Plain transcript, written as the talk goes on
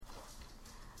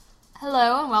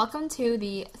Hello and welcome to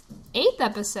the 8th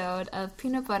episode of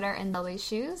Peanut Butter and Jelly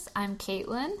Shoes. I'm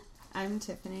Caitlin. I'm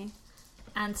Tiffany.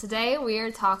 And today we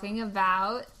are talking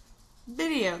about...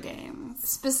 video games.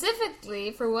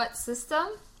 Specifically, for what system?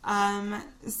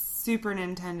 Super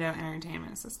Nintendo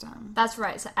Entertainment System. That's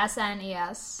right, so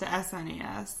SNES. The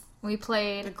SNES. We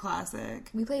played... the classic.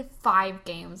 We played 5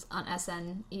 games on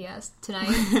SNES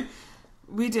tonight.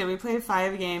 We did. We played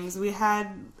 5 games. We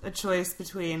had a choice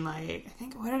between, I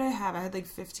think, what did I have? I had,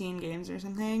 15 games or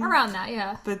something. Around that,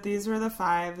 yeah. But these were the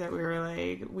 5 that we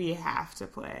were we have to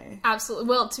play. Absolutely.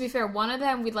 Well, to be fair, one of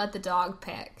them we let the dog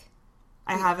pick.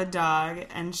 I have a dog,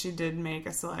 and she did make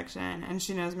a selection, and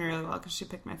she knows me really well because she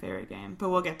picked my favorite game.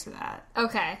 But we'll get to that.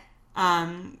 Okay.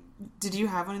 Did you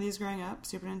have one of these growing up,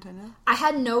 Super Nintendo? I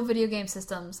had no video game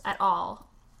systems at all.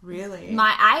 Really?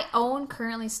 I own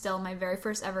currently still my very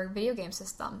first ever video game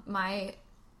system, my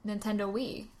Nintendo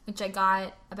Wii, which I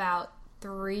got about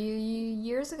 3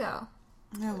 years ago.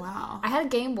 Oh, wow. I had a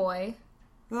Game Boy.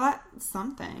 Well, that's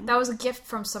something. That was a gift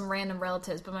from some random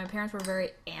relatives, but my parents were very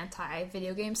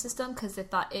anti-video game system because they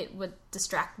thought it would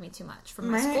distract me too much from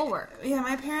my schoolwork. Yeah,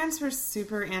 my parents were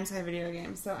super anti-video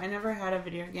games, so I never had a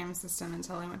video game system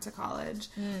until I went to college.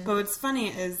 But what's funny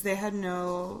is they had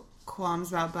no qualms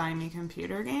about buying me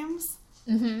computer games,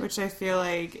 which I feel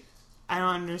like I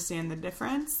don't understand the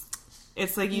difference.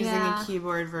 It's like using a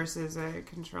keyboard versus a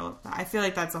controller. I feel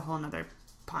like that's a whole nother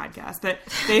podcast, but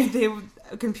they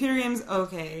computer games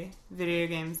okay, video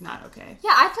games not okay.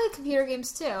 Yeah, I played computer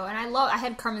games too, and I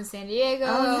had Carmen Sandiego.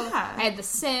 Oh yeah, I had The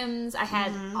Sims. I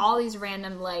had all these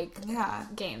random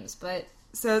games, but.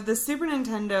 So the Super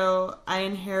Nintendo I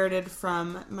inherited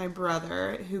from my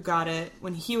brother, who got it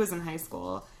when he was in high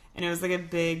school. And it was a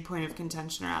big point of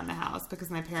contention around the house because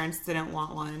my parents didn't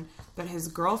want one, but his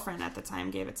girlfriend at the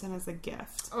time gave it to him as a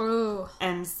gift. Oh.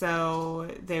 And so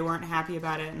they weren't happy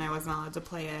about it, and I wasn't allowed to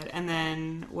play it. And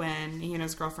then when he and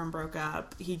his girlfriend broke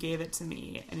up, he gave it to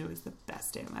me, and it was the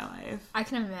best day of my life. I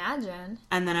can imagine.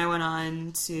 And then I went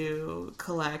on to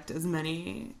collect as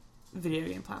many video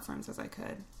game platforms as I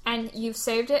could. And you've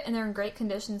saved it, and they're in great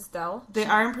condition still? They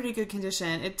are in pretty good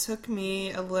condition. It took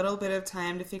me a little bit of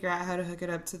time to figure out how to hook it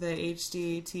up to the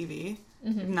HD TV.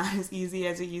 Not as easy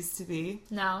as it used to be.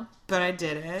 No. But I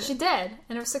did it. She did,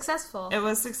 and it was successful. It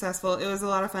was successful. It was a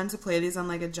lot of fun to play these on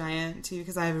a giant TV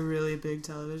because I have a really big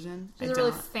television. It's a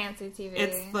really fancy TV.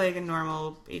 It's like a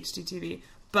normal HD TV.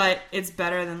 But it's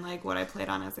better than, what I played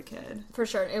on as a kid. For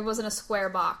sure. It wasn't a square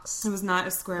box. It was not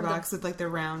a square box with, the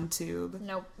round tube.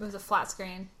 Nope. It was a flat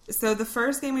screen. So the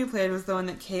first game we played was the one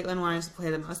that Caitlin wanted to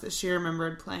play the most, that she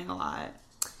remembered playing a lot.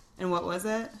 And what was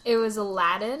it? It was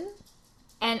Aladdin.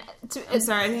 And I'm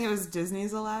sorry, I think it was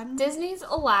Disney's Aladdin? Disney's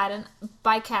Aladdin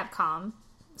by Capcom.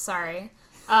 Sorry.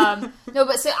 No,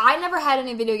 but so I never had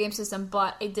any video game system,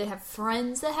 but I did have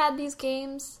friends that had these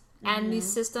games. And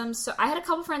these systems, so I had a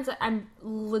couple friends that I'm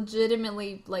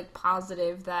legitimately,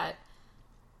 positive that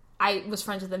I was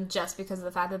friends with them just because of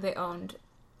the fact that they owned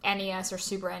NES or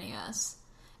Super NES.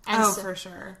 And for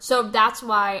sure. So that's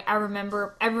why I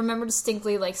remember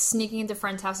distinctly, sneaking into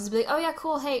friends' houses and be like, oh yeah,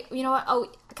 cool, hey, you know what,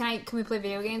 oh, can we play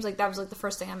video games? That was, the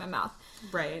first thing out of my mouth.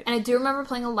 Right. And I do remember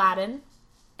playing Aladdin,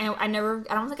 and I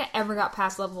don't think I ever got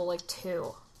past level,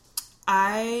 2.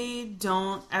 I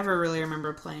don't ever really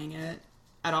remember playing it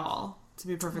at all, to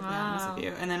be perfectly honest with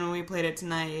you. And then when we played it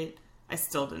tonight, I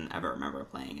still didn't ever remember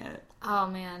playing it. Oh,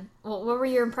 man. Well, what were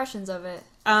your impressions of it?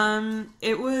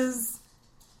 It was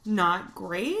not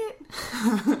great.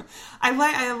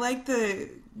 I like the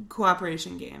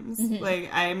cooperation games.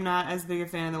 I'm not as big a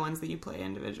fan of the ones that you play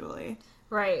individually.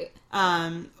 Right.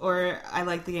 Or I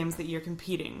like the games that you're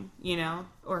competing,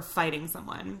 or fighting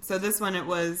someone. So this one, it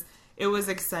was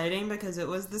exciting because it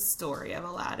was the story of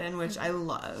Aladdin, which I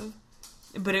love.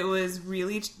 But it was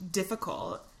really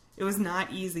difficult. It was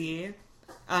not easy.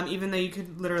 Even though you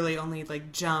could literally only,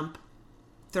 jump,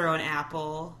 throw an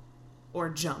apple, or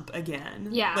jump again.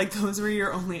 Yeah. Those were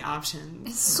your only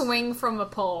options. Swing from a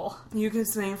pole. You could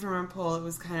swing from a pole. It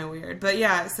was kind of weird. But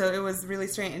yeah, so it was really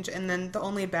strange. And then the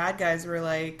only bad guys were,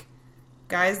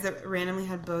 guys that randomly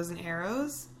had bows and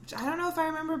arrows. Which I don't know if I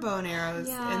remember bow and arrows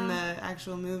in the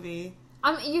actual movie.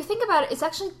 You think about it, it's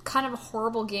actually kind of a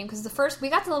horrible game, because we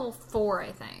got to level 4,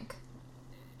 I think.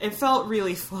 It felt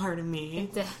really far to me.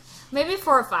 It did. Maybe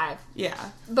 4 or 5. Yeah.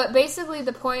 But basically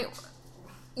the point,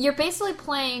 you're basically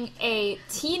playing a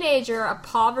teenager, a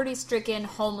poverty-stricken,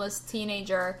 homeless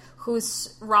teenager,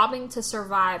 who's robbing to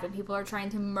survive, and people are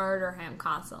trying to murder him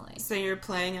constantly. So you're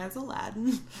playing as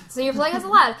Aladdin. So you're playing as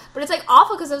Aladdin. But it's,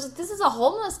 awful, because this is a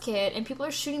homeless kid, and people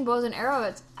are shooting bows and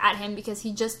arrows at him because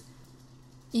he just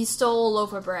You stole a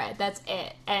loaf of bread. That's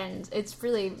it. And it's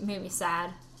really made me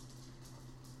sad.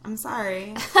 I'm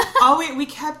sorry. We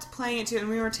kept playing it too, and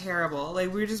we were terrible.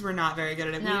 Like, we just were not very good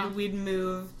at it. No. We'd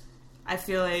move, I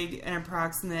feel like, an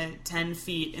approximate 10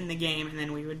 feet in the game, and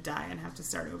then we would die and have to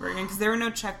start over again. Because there were no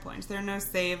checkpoints. There were no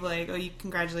save, like,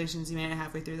 congratulations, you made it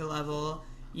halfway through the level.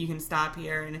 You can stop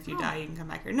here, and if you die, you can come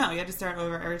back here. No, you had to start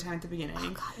over every time at the beginning.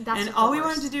 Oh, God, and all we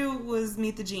wanted to do was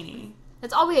meet the genie.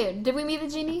 That's all we did. Did we meet the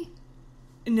genie?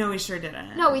 No, we sure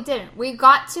didn't. No, we didn't. We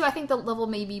got to, I think, the level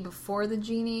maybe before the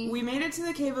genie. We made it to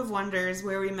the Cave of Wonders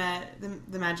where we met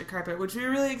the magic carpet, which we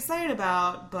were really excited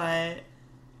about, but...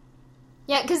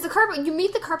 Yeah, because you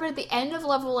meet the carpet at the end of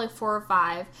level, like, 4 or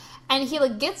 5, and he,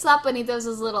 like, gets up and he does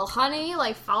his little, honey,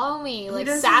 like, follow me, like,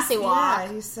 sassy walk.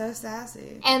 Yeah, he's so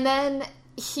sassy. And then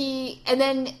he,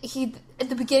 at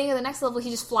the beginning of the next level,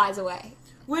 he just flies away.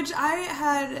 Which I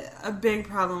had a big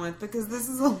problem with, because this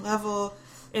is a level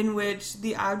in which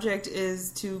the object is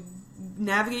to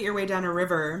navigate your way down a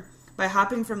river by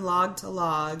hopping from log to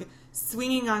log,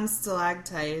 swinging on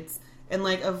stalactites, and,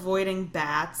 like, avoiding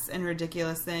bats and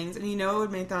ridiculous things. And you know what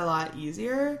would make that a lot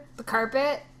easier? The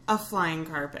carpet? A flying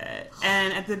carpet.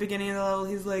 And at the beginning of the level,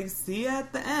 he's like, see you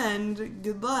at the end.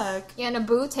 Good luck. Yeah, and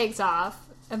Abu takes off.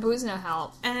 Abu's no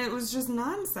help. And it was just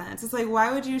nonsense. It's like,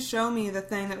 why would you show me the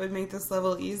thing that would make this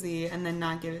level easy and then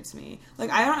not give it to me? Like,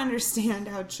 I don't understand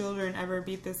how children ever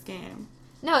beat this game.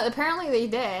 No, apparently they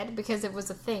did, because it was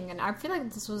a thing. And I feel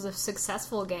like this was a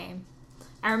successful game.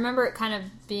 I remember it kind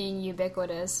of being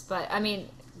ubiquitous, but, I mean...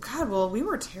 God, well, we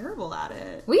were terrible at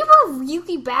it. We were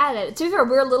really bad at it. To be fair,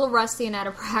 we were a little rusty and out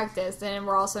of practice, and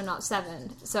we're also not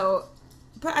 7, so...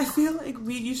 But I feel like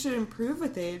you should improve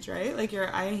with age, right? Like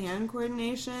your eye-hand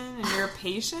coordination and your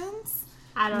patience.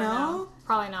 I don't know.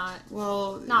 Probably not.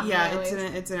 Well, not yeah,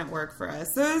 it didn't work for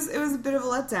us. So it was a bit of a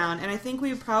letdown, and I think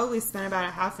we probably spent about a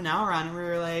half an hour on it. We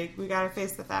were like, we gotta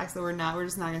face the facts that we're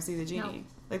just not gonna see the genie. No.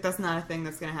 Like, that's not a thing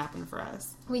that's gonna happen for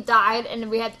us. We died, and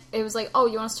it was like, oh,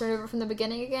 you want to start over from the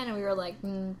beginning again? And we were like,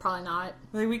 probably not.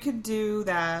 Like, we could do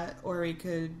that, or we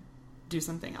could do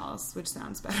something else, which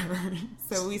sounds better.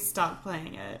 So we stopped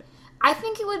playing it. I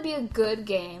think it would be a good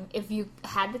game if you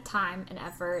had the time and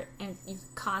effort and you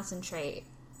concentrate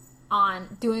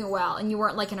on doing it well, and you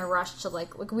weren't like in a rush to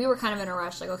like we were kind of in a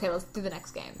rush, like, okay, let's do the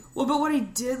next game. Well, but what I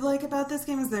did like about this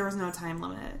game is there was no time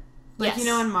limit. Like, yes. You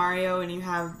know, in Mario, and you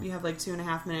have like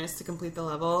 2.5 minutes to complete the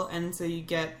level, and so you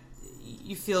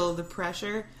feel the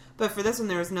pressure. But for this one,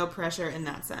 there was no pressure in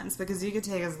that sense, because you could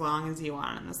take as long as you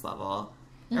want in this level.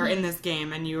 Or in this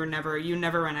game, and you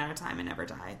never run out of time and never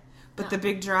die. But the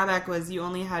big drawback was you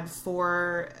only had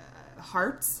 4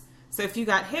 hearts. So if you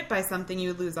got hit by something, you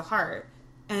would lose a heart.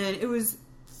 And it was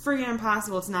friggin'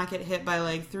 impossible to not get hit by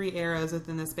like 3 arrows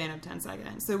within the span of 10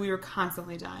 seconds. So we were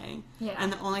constantly dying. Yeah.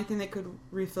 And the only thing that could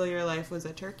refill your life was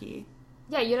a turkey.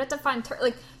 Yeah, you'd have to find...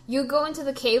 you go into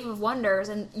the Cave of Wonders,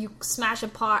 and you smash a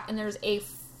pot, and there's a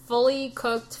fully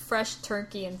cooked fresh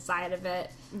turkey inside of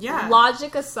it. Yeah.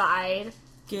 Logic aside...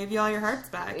 Gave you all your hearts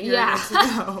back. You're good to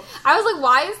go. I was like,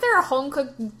 why is there a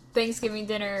home-cooked Thanksgiving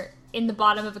dinner in the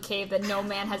bottom of a cave that no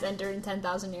man has entered in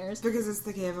 10,000 years? Because it's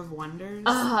the Cave of Wonders.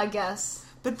 I guess.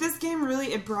 But this game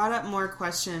really, it brought up more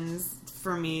questions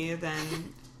for me than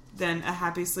a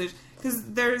happy solution. Because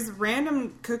there's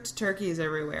random cooked turkeys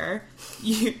everywhere.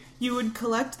 You would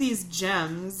collect these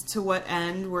gems, to what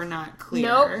end we're not clear.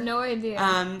 Nope, no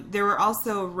idea. There were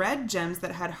also red gems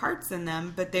that had hearts in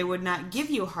them, but they would not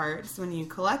give you hearts when you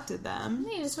collected them.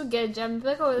 You just would get a gem and be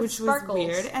like, oh, it's sparkles. Which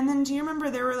was weird. And then do you remember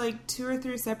there were like 2 or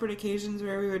 3 separate occasions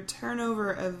where we would turn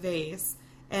over a vase,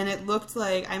 and it looked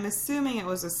like, I'm assuming it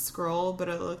was a scroll, but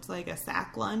it looked like a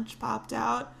sack lunch popped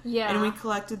out. Yeah. And we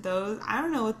collected those. I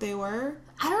don't know what they were.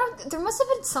 I don't know. There must have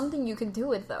been something you could do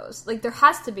with those. Like, there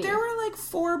has to be. There were like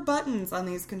 4 buttons on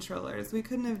these controllers. We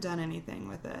couldn't have done anything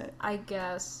with it. I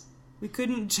guess. We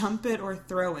couldn't jump it or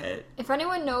throw it. If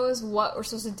anyone knows what we're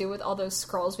supposed to do with all those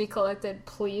scrolls we collected,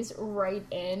 please write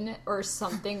in or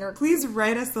something. Or please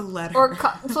write us a letter. Or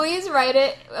please write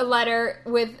a letter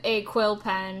with a quill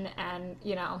pen and,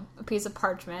 a piece of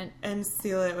parchment. And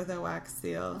seal it with a wax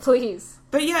seal. Please.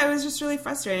 But yeah, it was just really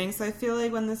frustrating. So I feel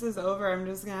like when this is over, I'm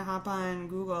just going to hop on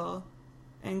Google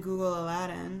and Google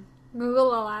Aladdin.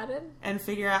 Google Aladdin? And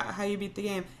figure out how you beat the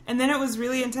game. And then it was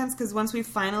really intense because once we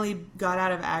finally got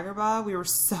out of Agrabah, we were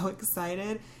so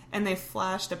excited. and they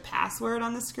flashed a password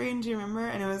on the screen. Do you remember?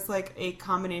 And it was like a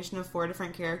combination of 4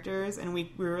 different characters, and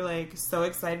we were like so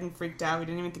excited and freaked out. We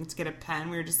didn't even think to get a pen.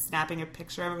 We were just snapping a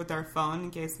picture of it with our phone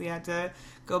in case we had to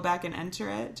go back and enter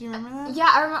it. Do you remember that? Yeah,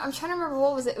 I remember. I'm trying to remember,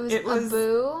 what was it? It was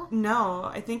Abu? No,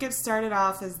 I think it started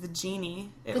off as the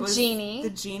genie. Genie. The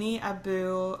genie,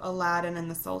 Abu, Aladdin,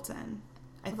 and the Sultan.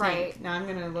 I think. Right. Now I'm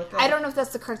going to look up. I don't know if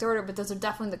that's the correct order, but those are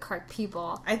definitely the correct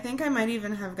people. I think I might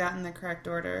even have gotten the correct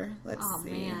order. Let's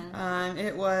see. Man.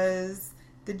 It was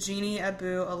the genie,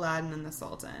 Abu, Aladdin, and the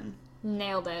Sultan.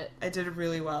 Nailed it. I did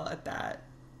really well at that.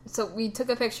 So we took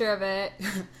a picture of it.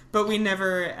 But we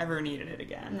never, ever needed it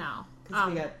again. No. Because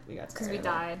we got Because we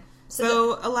died.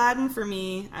 So Aladdin, for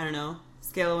me, I don't know,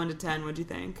 scale of 1 to 10, what'd you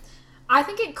think? I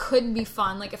think it could be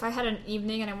fun. Like, if I had an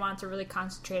evening and I wanted to really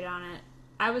concentrate on it,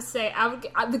 I would say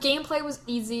the gameplay was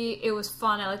easy. It was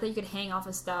fun. I like that you could hang off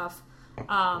of stuff.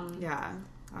 Yeah,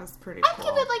 that was pretty I'd cool.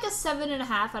 give it like a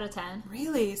 7.5 out of 10.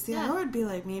 Really? See, Yeah. I would be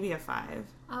like maybe a 5.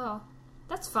 Oh,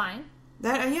 that's fine.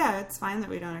 Yeah, it's fine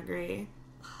that we don't agree.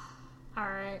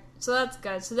 Alright, so that's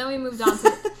good. So then we moved on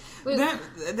to...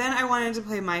 Then I wanted to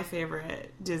play my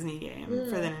favorite Disney game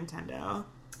for the Nintendo.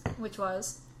 Which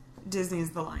was? Disney's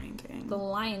The Lion King. The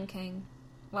Lion King.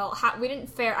 Well, we didn't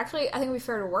fare... Actually, I think we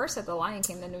fared worse at The Lion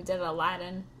King than we did at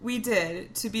Aladdin. We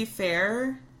did. To be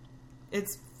fair,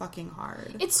 it's fucking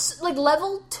hard. It's, like,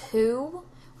 level 2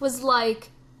 was,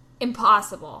 like,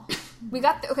 impossible. We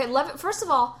got... first of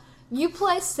all, you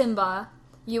play Simba.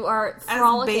 You are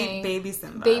frolicking. As baby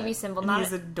Simba. Baby Simba. And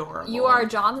he's adorable. You are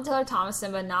Jonathan Taylor Thomas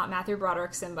Simba, not Matthew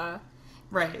Broderick Simba.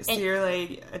 Right. So you're,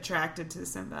 like, attracted to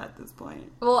Simba at this point.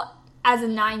 Well... As a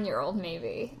 9-year-old,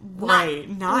 maybe. Right.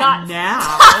 Not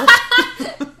now.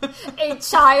 A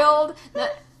child,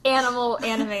 animal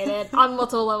animated on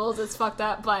multiple levels. It's fucked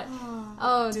up, but...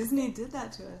 Disney did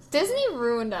that to us. Disney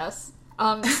ruined us.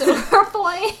 So we're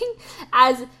playing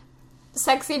as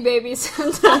sexy baby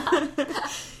Simba.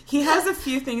 He has a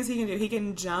few things he can do. He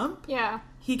can jump. Yeah.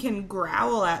 He can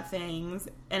growl at things,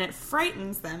 and it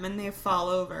frightens them, and they fall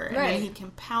over. And then he can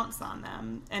pounce on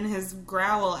them. And his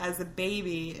growl as a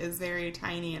baby is very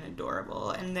tiny and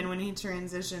adorable. And then when he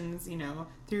transitions,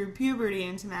 through puberty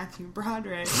into Matthew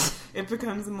Broderick, it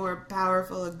becomes a more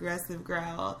powerful, aggressive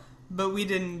growl. But we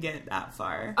didn't get that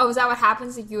far. Oh, is that what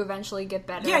happens? Like, you eventually get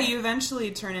better? Yeah, you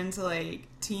eventually turn into, like,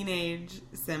 teenage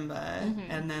Simba,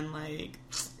 and then, like,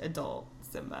 adult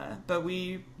Simba, but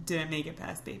we didn't make it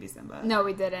past baby Simba. No,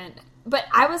 we didn't. But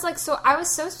I was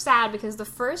so sad because the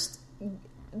first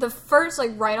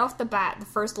like right off the bat, the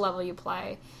first level you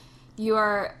play, you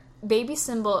are baby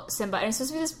Simba, and it's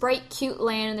supposed to be this bright, cute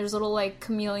land, and there's little like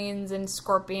chameleons and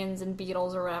scorpions and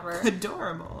beetles or whatever.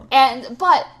 Adorable.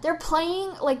 But they're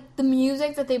playing like the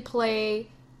music that they play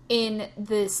in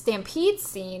the Stampede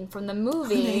scene from the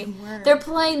movie. They're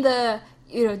playing the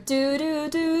do do do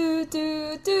do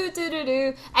do do do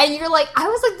do, and you're like, I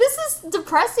was like, this is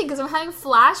depressing because I'm having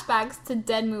flashbacks to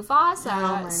dead Mufasa.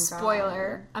 Oh my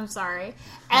Spoiler. God. I'm sorry,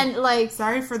 and like,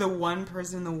 sorry for the one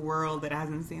person in the world that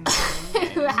hasn't seen the film.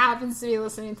 who happens to be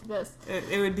listening to this.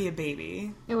 It would be a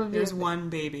baby. There's one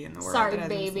baby in the world. Sorry, that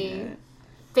hasn't baby. Seen it.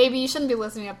 Baby, you shouldn't be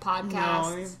listening to podcasts.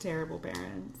 No, we have terrible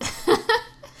parents. But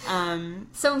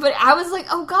I was like,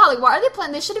 oh god, like, why are they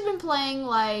playing? They should have been playing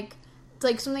like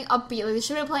something upbeat. Like, they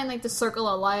should have been playing like The Circle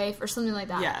of Life or something like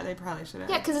that. Yeah, they probably should have.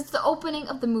 Yeah, because it's the opening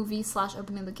of the movie /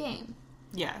 opening of the game.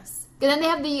 Yes. And then they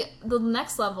have the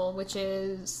next level, which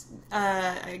is...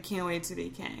 I Can't Wait to Be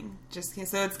King.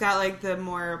 So it's got like the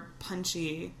more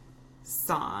punchy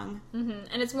song.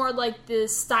 Mm-hmm. And it's more like the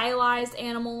stylized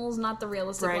animals, not the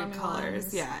realistic bright colors.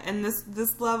 ones. Yeah, and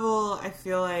this level, I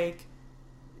feel like,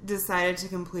 decided to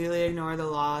completely ignore the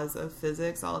laws of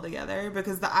physics altogether,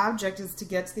 because the object is to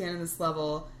get to the end of this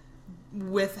level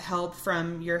with help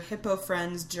from your hippo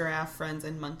friends, giraffe friends,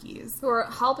 and monkeys. Who are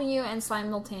helping you and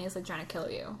simultaneously trying to kill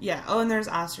you. Yeah. Oh, and there's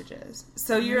ostriches.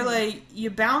 So you're like, you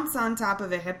bounce on top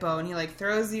of a hippo, and he like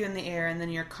throws you in the air, and then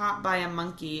you're caught by a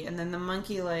monkey, and then the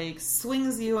monkey like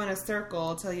swings you in a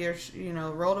circle till you're,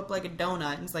 rolled up like a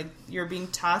donut. And it's like you're being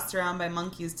tossed around by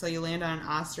monkeys till you land on an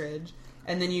ostrich,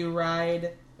 and then you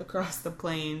ride across the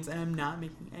plains, and I'm not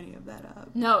making any of that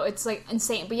up. No, it's like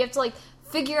insane. But you have to like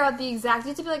figure out you have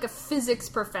to be like a physics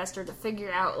professor to figure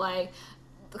out like,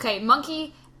 okay,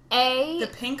 monkey A, the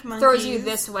pink monkeys throws you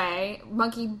this way,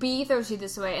 monkey B throws you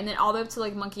this way, and then all the way up to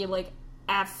like monkey like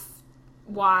F,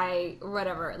 Y, or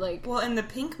whatever. Like, well, and the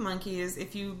pink monkeys,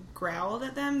 if you growled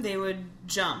at them, they would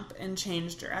jump and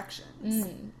change directions.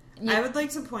 Yeah. I would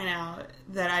like to point out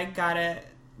that I got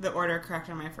the order correct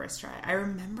on my first try. I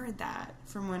remembered that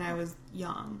from when I was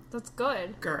young. That's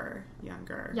good.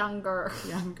 Younger. Younger.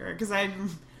 Because I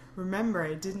remember,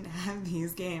 I didn't have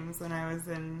these games when I was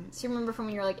in... So you remember from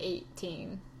when you were like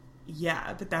 18?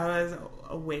 Yeah, but that was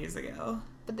a ways ago.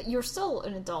 But you're still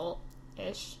an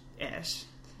adult-ish. Ish.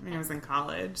 I mean, I was in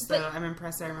college, so I'm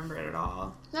impressed I remember it at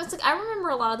all. No, it's like, I remember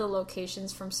a lot of the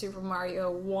locations from Super Mario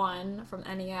 1 from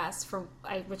NES,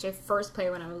 which I first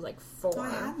played when I was like 4. Oh, I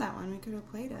had that one. We could have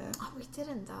played it. Oh, we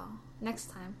didn't, though.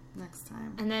 Next time.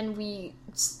 And then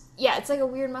it's like a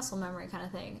weird muscle memory kind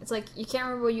of thing. It's like, you can't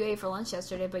remember what you ate for lunch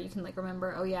yesterday, but you can like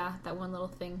remember, oh yeah, that one little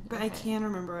thing. But okay. I can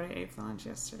remember what I ate for lunch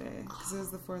yesterday, because it was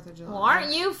the 4th of July. Well,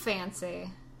 aren't you fancy?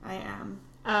 I am.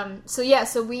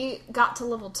 So we got to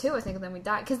level 2, I think, and then we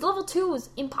died. Because level 2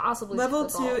 was impossibly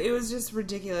difficult. Level 2, it was just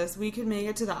ridiculous. We could make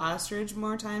it to the ostrich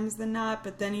more times than not,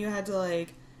 but then you had to,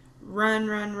 like,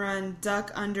 run,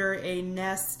 duck under a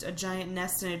giant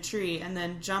nest in a tree, and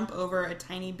then jump over a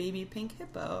tiny baby pink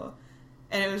hippo.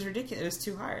 And it was ridiculous. It was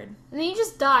too hard. And then you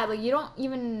just die. Like, you don't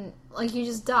even... Like, you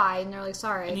just die, and they're like,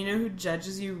 sorry. And you know who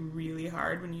judges you really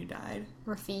hard when you died?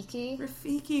 Rafiki.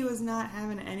 Rafiki was not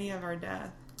having any of our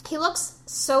death. He looks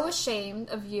so ashamed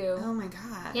of you. Oh my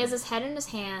god. He has his head in his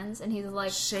hands, and he's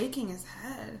like... shaking his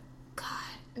head. God.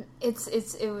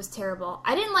 It was terrible.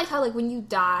 I didn't like how, like, when you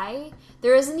die,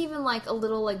 there isn't even, like, a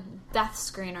little, like, death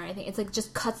screen or anything. It's, like,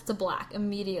 just cuts to black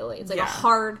immediately. It's, like, a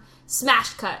hard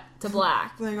smash cut to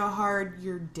black. Like a hard,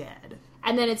 you're dead.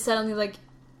 And then it's suddenly, like,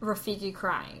 Rafiki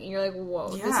crying. And you're like, whoa,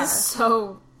 this is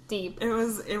so deep. It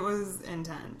was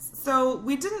intense. So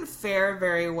we didn't fare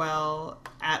very well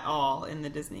at all in the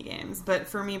Disney games, but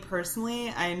for me personally,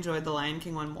 I enjoyed the Lion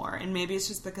King one more, and maybe it's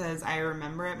just because I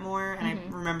remember it more, and I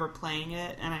remember playing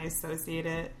it, and I associate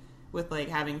it with, like,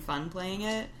 having fun playing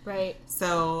it. Right.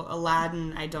 So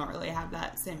Aladdin, I don't really have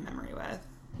that same memory with.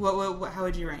 How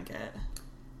would you rank it?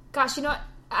 Gosh, you know what?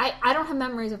 I don't have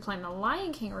memories of playing the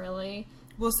Lion King, really.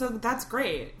 Well, so that's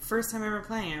great. First time ever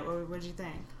playing it, what did you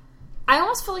think? I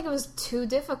almost felt like it was too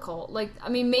difficult. Like, I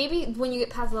mean, maybe when you get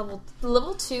past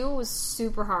level 2 was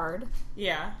super hard.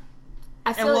 Yeah.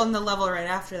 And the level right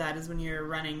after that is when you're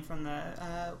running from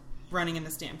the running in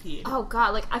the stampede. Oh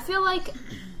god, like I feel like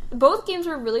both games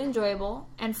were really enjoyable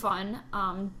and fun,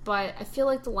 but I feel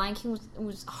like the Lion King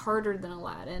was harder than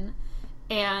Aladdin,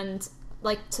 and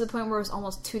like to the point where it was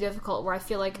almost too difficult, where I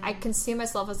feel like I can see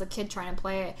myself as a kid trying to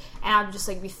play it, and I would just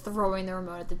like be throwing the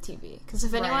remote at the TV. Because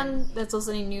if anyone that's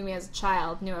listening knew me as a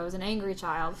child, knew I was an angry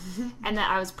child, and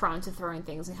that I was prone to throwing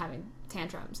things and having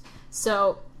tantrums.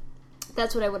 So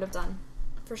that's what I would have done,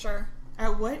 for sure.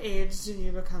 At what age did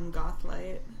you become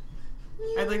goth-lite?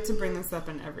 I'd like to bring this up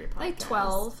in every podcast. Like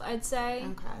 12, I'd say.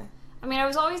 Okay. I mean, I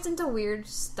was always into weird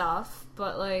stuff,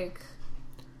 but like...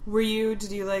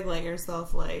 Did you like let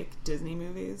yourself like Disney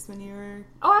movies when you were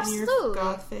absolutely. in your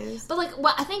goth phase? But like,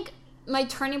 I think my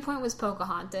turning point was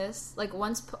Pocahontas. Like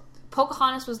once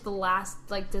Pocahontas was the last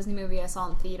like Disney movie I saw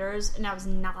in theaters, and I was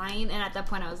 9, and at that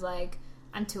point I was like,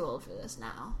 I'm too old for this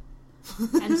now.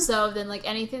 And so then like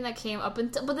anything that came up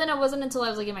until, but then it wasn't until I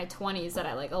was like in my 20s that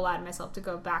I like allowed myself to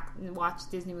go back and watch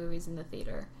Disney movies in the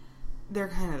theater. They're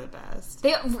kind of the best.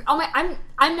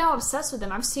 I'm now obsessed with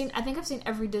them. I think I've seen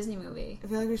every Disney movie. I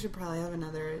feel like we should probably have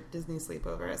another Disney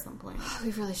sleepover at some point.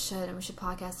 We really should, and we should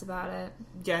podcast about it.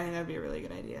 Yeah, I think that'd be a really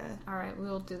good idea. Alright, we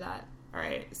will do that.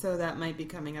 Alright, so that might be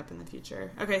coming up in the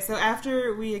future. Okay, so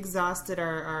after we exhausted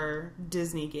our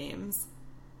Disney games,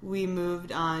 we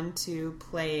moved on to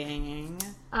playing...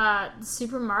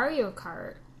 Super Mario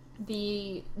Kart.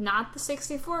 Not the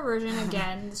 64 version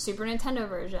again, the Super Nintendo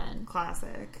version.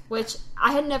 Classic. Which,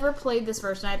 I had never played this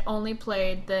version. I'd only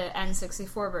played the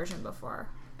N64 version before.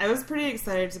 I was pretty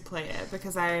excited to play it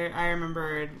because I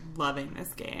remembered loving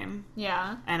this game.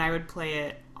 Yeah. And I would play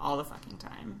it all the fucking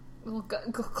time. Well,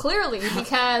 clearly,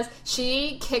 because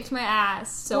she kicked my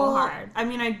ass so hard. I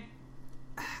mean,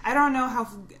 I don't know how...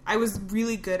 I was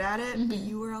really good at it, but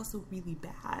you were also really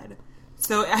bad.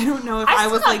 So I don't know if I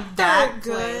was like that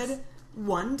good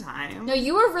one time. No,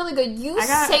 you were really good. You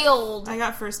sailed. I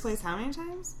got first place how many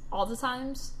times? All the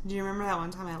times. Do you remember that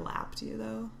one time I lapped you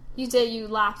though? You did. You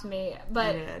lapped me,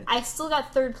 but I still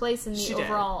got third place in the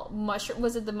overall mushroom.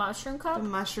 Was it the Mushroom Cup? The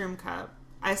Mushroom Cup.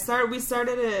 We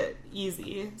started it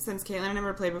easy since Caitlin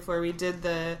never played before. We did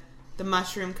the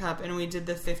Mushroom Cup and we did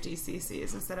the 50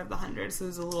 cc's instead of the 100, so it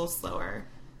was a little slower.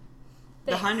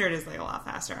 The 100 is like a lot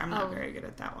faster. I'm not very good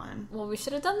at that one. Well, we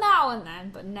should have done that one then,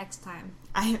 but next time.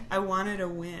 I wanted a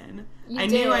win. I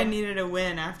did. knew I needed a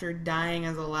win after dying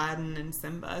as Aladdin and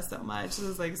Simba so much. It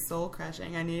was like soul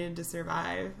crushing. I needed to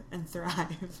survive and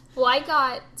thrive. Well, I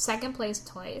got second place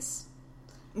twice.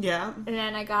 Yeah. And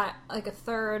then I got like a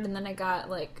third, and then I got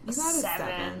like a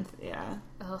seventh. Yeah.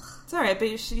 Ugh. Ugh. It's alright,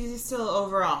 but she still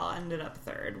overall ended up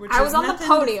third. Which I was on the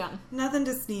podium. Nothing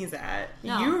to sneeze at.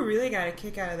 No. You really got a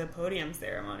kick out of the podium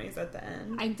ceremonies at the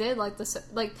end. I did like the...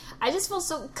 Like, I just feel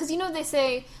so... Because, they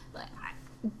say like,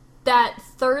 that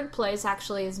third place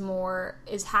actually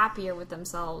is happier with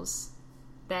themselves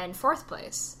than fourth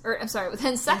place. Or, I'm sorry,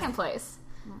 than second place.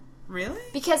 Really?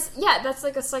 Because, that's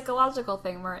like a psychological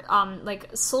thing where, like,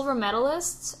 silver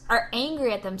medalists are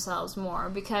angry at themselves more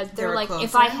because they're like, closer?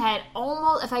 if I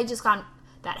had just gone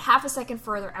that half a second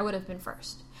further, I would have been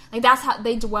first. Like, that's how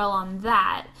they dwell on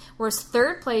that. Whereas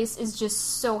third place is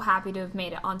just so happy to have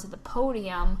made it onto the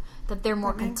podium that they're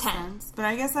more content. Sense. But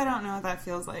I guess I don't know what that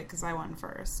feels like because I won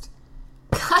first.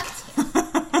 God damn.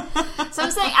 So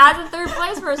I'm saying, as a third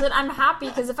place person, I'm happy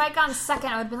because if I had gone second,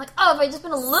 I would have been like, oh, if I just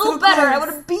been a little better, I would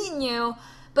have beaten you.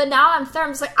 But now I'm third. I'm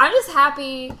just like, I'm just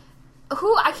happy.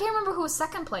 I can't remember who was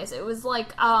second place. It was like,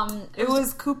 it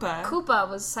was Koopa. Koopa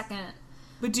was second.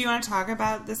 But do you want to talk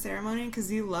about the ceremony? Because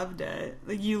you loved it.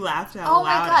 Like, you laughed out loud. Oh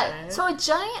my god. At it. So a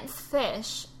giant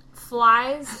fish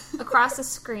flies across the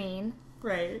screen.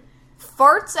 Right.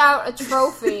 Farts out a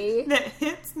trophy. That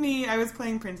hits me. I was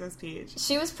playing Princess Peach.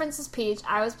 She was Princess Peach.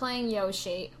 I was playing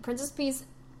Yoshi. Princess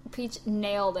Peach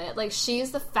nailed it. Like,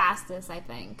 she's the fastest, I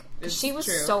think. She was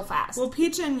so fast. Well,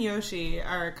 Peach and Yoshi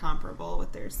are comparable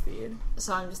with their speed.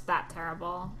 So I'm just that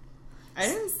terrible. I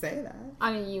didn't say that.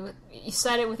 I mean, you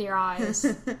said it with your eyes.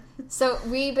 So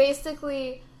we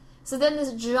basically... So then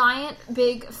this giant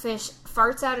big fish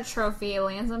farts out a trophy, it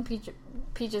lands on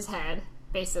Peach's head,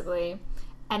 basically.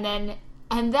 And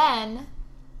then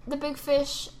the big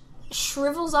fish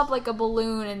shrivels up like a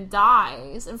balloon and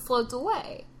dies and floats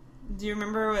away. Do you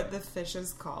remember what the fish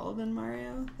is called in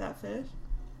Mario? That fish?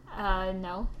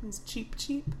 No. It's Cheep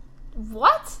Cheep.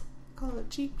 What? Call it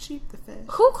Cheep Cheep the fish.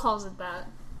 Who calls it that?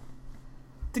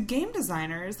 The game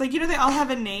designers. Like, they all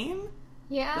have a name.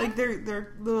 Yeah. Like,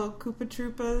 they're little Koopa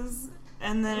Troopas,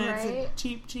 and then it's a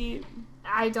Cheep Cheep.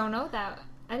 I don't know that.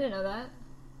 I didn't know that.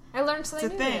 I learned something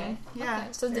new today. Yeah, okay.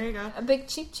 So there you go. A big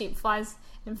Cheep flies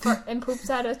and poops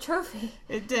out a trophy.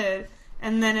 It did.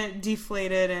 And then it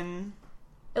deflated and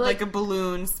like a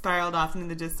balloon spiraled off into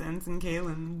the distance, and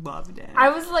Kaylin loved it. I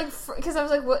was like, because I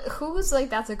was like, who was like,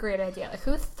 that's a great idea. Like,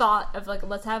 who thought of like,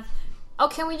 let's have,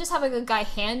 can we just have like a guy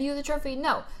hand you the trophy?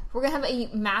 No. We're going to have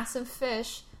a massive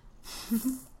fish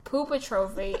poop a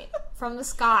trophy from the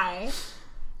sky.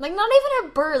 Like, not even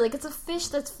a bird. Like, it's a fish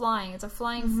that's flying. It's a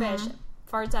flying fish.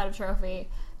 Farts out a trophy,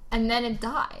 and then it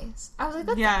dies. I was like,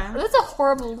 that's a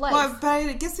horrible life. Well, but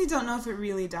I guess we don't know if it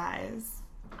really dies.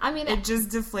 I mean, it just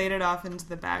deflated off into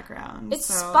the background. It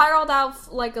spiraled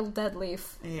out like a dead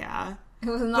leaf. Yeah. It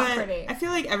was not pretty. I feel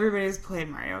like everybody's played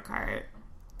Mario Kart.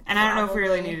 And I don't know if we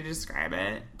really need to describe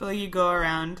it, but like, you go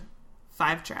around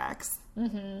 5 tracks.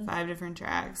 5 different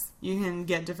tracks. You can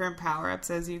get different power-ups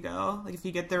as you go. Like, if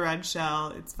you get the red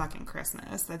shell, it's fucking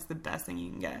Christmas. That's the best thing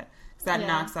you can get. Because that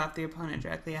knocks off the opponent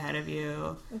directly ahead of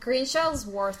you. Green shell's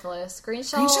worthless. Green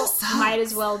shell might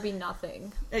as well be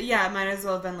nothing. Yeah, it might as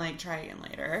well have been like, try again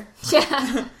later.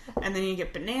 Yeah. And then you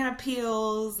get banana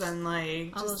peels and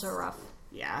like... those are rough.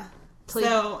 Yeah. Please.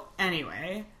 So,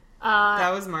 anyway.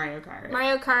 That was Mario Kart.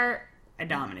 Mario Kart. I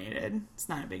dominated. It's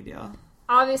not a big deal.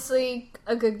 Obviously,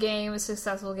 a good game, a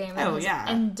successful game. It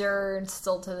endured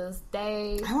still to this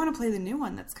day. I want to play the new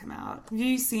one that's come out.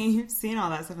 You've seen all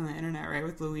that stuff on the internet, right?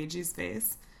 With Luigi's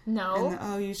face. No.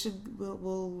 And you should.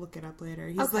 We'll look it up later.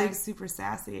 He's like super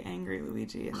sassy, angry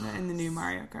Luigi in the new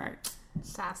Mario Kart.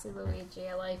 Sassy Luigi,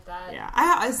 I like that. Yeah,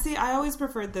 I see. I always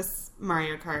preferred this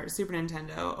Mario Kart Super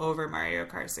Nintendo over Mario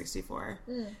Kart 64.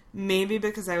 Maybe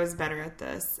because I was better at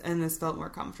this, and this felt more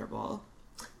comfortable.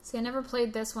 See, I never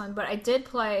played this one, but I did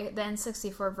play the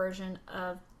N64 version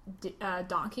of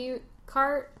Donkey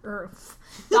Kart or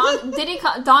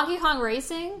Donkey Kong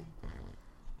Racing.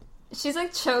 She's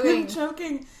like choking. I'm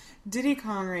choking. Diddy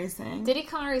Kong Racing. Diddy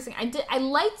Kong Racing. I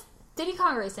liked Diddy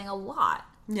Kong Racing a lot.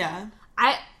 Yeah.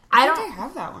 I think I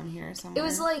have that one here somewhere. It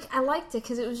was like, I liked it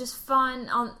because it was just fun.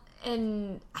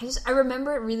 And I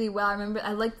remember it really well.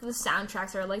 I liked the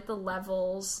soundtracks, or I liked the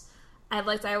levels. I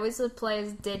always would play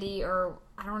as Diddy, or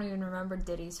I don't even remember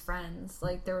Diddy's friends.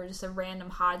 Like, they were just a random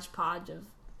hodgepodge of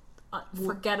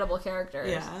forgettable characters.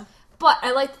 Yeah. But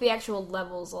I liked the actual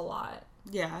levels a lot.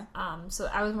 Yeah. So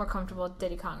I was more comfortable with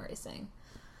Diddy Kong Racing.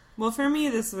 Well, for me,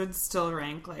 this would still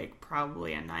rank, like,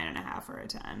 probably a 9.5 or a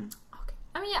 10. Okay.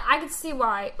 I mean, yeah, I could see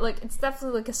why. Like, it's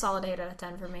definitely, like, a solid 8 out of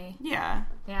 10 for me. Yeah.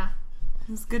 Yeah. It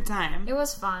was a good time. It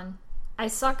was fun. I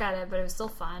suck at it, but it was still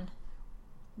fun.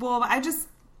 Well, I just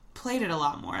played it a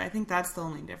lot more. I think that's the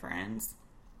only difference.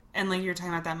 And, like, you're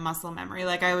talking about that muscle memory.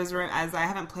 Like, I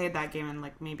haven't played that game in,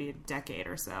 like, maybe a decade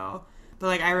or so. But,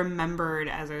 like, I remembered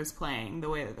as I was playing the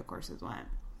way that the courses went.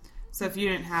 So if you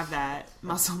didn't have that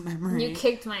muscle memory... You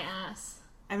kicked my ass.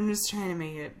 I'm just trying to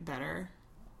make it better.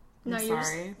 I'm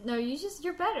sorry.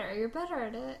 You're better. You're better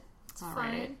at it. It's all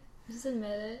fine. right. Just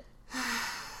admit it.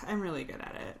 I'm really good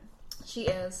at it. She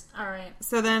is. All right.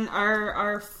 So then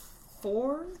our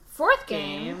fourth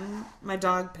game, my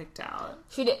dog picked out.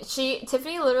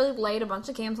 Tiffany literally laid a bunch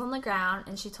of games on the ground,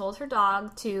 and she told her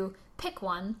dog to pick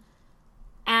one.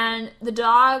 And the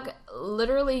dog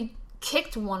literally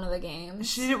kicked one of the games.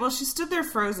 She stood there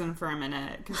frozen for a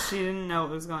minute because she didn't know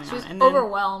what was going on. She was and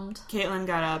overwhelmed. Caitlin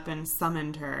got up and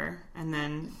summoned her, and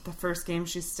then the first game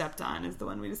she stepped on is the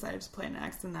one we decided to play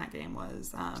next, and that game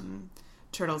was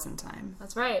Turtles in Time.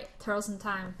 That's right, Turtles in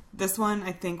Time. This one,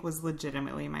 I think, was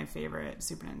legitimately my favorite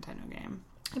Super Nintendo game.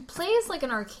 It plays like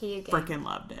an arcade game. Frickin'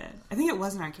 loved it. I think it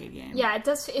was an arcade game. Yeah, it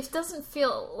does. It doesn't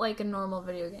feel like a normal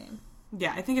video game.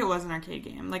 Yeah, I think it was an arcade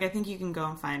game. Like, I think you can go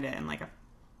and find it in, like, a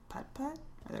putt-putt?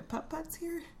 Are there putt-putts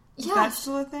here? Is that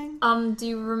still a thing? Do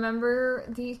you remember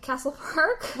the Castle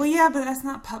Park? Well, yeah, but that's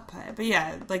not putt-putt. But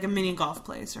yeah, like a mini golf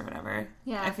place or whatever.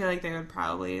 Yeah. I feel like they would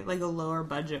probably, like a lower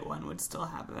budget one would still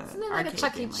have a something like a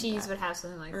Chuck E. Cheese would have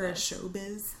something like that. Or a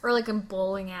Showbiz. Or like a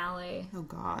bowling alley. Oh,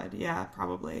 God. Yeah,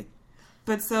 probably.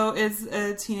 But so it's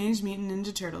a Teenage Mutant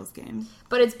Ninja Turtles game.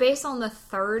 But it's based on the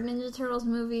third Ninja Turtles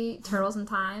movie, Turtles in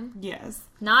Time. Yes.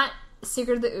 Not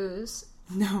Secret of the Ooze.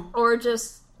 No. Or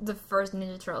just the first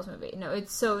Ninja Turtles movie. No, it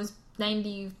was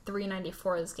 93,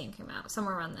 94 this game came out.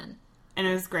 Somewhere around then. And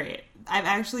it was great. I've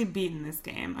actually beaten this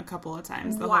game a couple of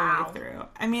times the whole way through.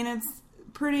 I mean,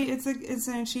 it's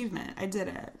an achievement. I did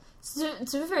it. So,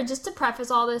 to be fair, just to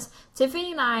preface all this,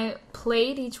 Tiffany and I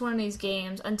played each one of these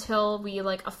games until we,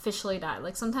 like, officially died.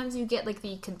 Like, sometimes you get, like,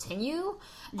 the continue,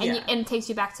 and, and it takes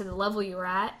you back to the level you were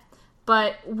at.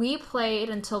 But we played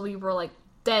until we were, like,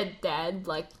 dead,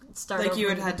 like, start like over you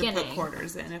would from have the to put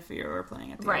quarters in if you were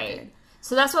playing at the arcade.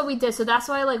 So that's what we did. So that's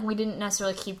why, like, we didn't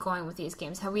necessarily keep going with these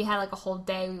games. Had we had, like, a whole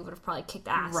day, we would have probably kicked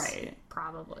ass. Right.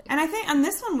 Probably. And I think on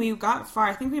this one we got far.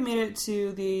 I think we made it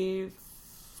to the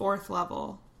 4th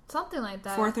level. Something like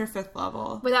that. 4th or 5th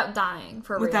level. Without dying,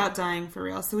 for real. Without dying, for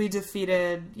real. So we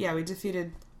defeated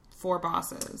 4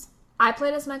 bosses. I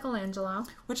played as Michelangelo.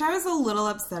 Which I was a little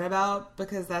upset about,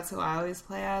 because that's who I always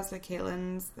play as, but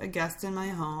Caitlin's a guest in my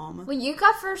home. Well, you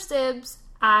got first dibs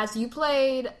as you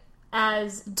played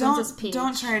as Princess Peach.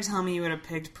 Don't try to tell me you would have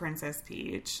picked Princess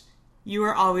Peach. You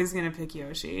were always going to pick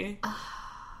Yoshi.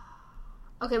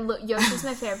 Okay, look, Yoshi's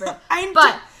my favorite.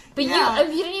 But yeah.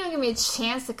 you didn't even give me a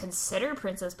chance to consider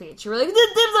Princess Peach. You were like,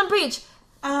 dibs on Peach!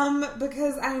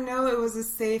 Because I know it was a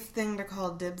safe thing to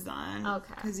call dibs on.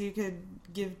 Okay. Because you could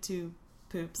give 2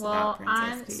 poops about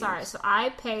Princess Peach. Sorry, so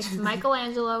I picked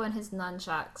Michelangelo and his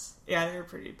nunchucks. Yeah, they were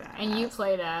pretty bad. And you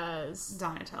played as...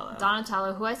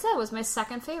 Donatello, who I said was my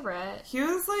second favorite. He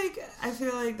was, like, I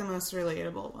feel like the most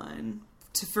relatable one.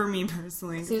 For me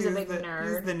personally. He was a big nerd.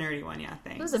 He was the nerdy one, yeah,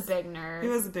 thanks. He was a big nerd. He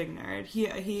was a big nerd.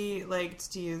 He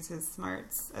liked to use his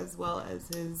smarts as well as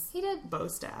his bow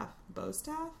staff. Bow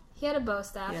staff? He had a bow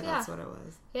staff, yeah. That's what it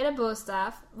was. He had a bow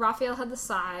staff. Raphael had the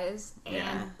size.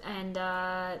 And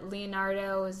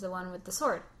Leonardo was the one with the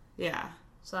sword. Yeah.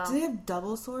 So. Do they have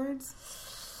double swords?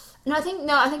 No, I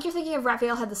think you're thinking of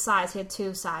Raphael had the size. He had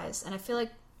 2 size. And I feel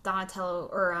like Donatello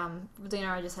or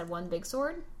Leonardo just had 1 big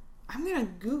sword. I'm going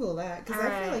to Google that, because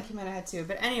I feel like he might have had 2.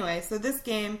 But anyway, so this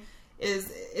game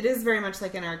is very much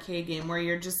like an arcade game where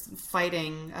you're just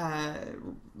fighting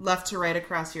left to right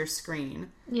across your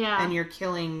screen. Yeah. And you're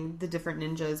killing the different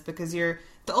ninjas, because the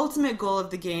ultimate goal of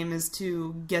the game is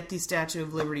to get the Statue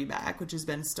of Liberty back, which has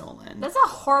been stolen. That's a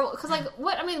horrible... Because, like,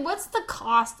 what's the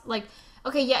cost? Like,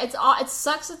 okay, yeah, it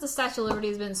sucks that the Statue of Liberty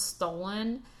has been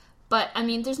stolen, but, I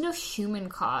mean, there's no human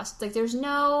cost. Like, there's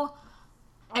no...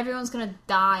 Everyone's gonna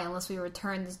die unless we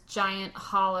return this giant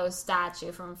hollow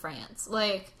statue from France.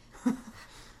 Like,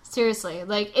 seriously,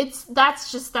 like, that's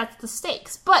the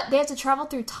stakes. But they have to travel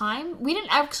through time. We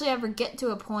didn't actually ever get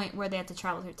to a point where they had to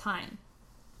travel through time.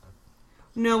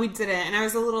 No, we didn't, and I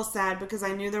was a little sad because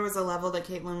I knew there was a level that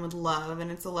Caitlin would love,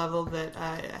 and it's a level that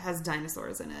has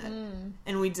dinosaurs in it,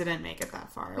 and we didn't make it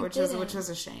that far, which was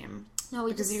a shame. No,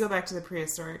 because you go back to the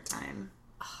prehistoric time.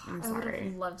 I'm sorry. I would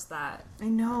have loved that. I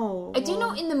know. I do know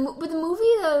with the movie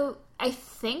though. I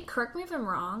think, correct me if I'm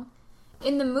wrong.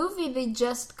 In the movie, they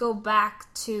just go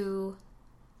back to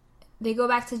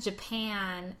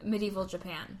Japan, medieval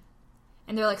Japan,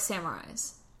 and they're like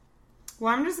samurais.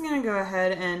 Well, I'm just gonna go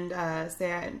ahead and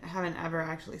say I haven't ever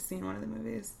actually seen one of the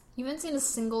movies. You haven't seen a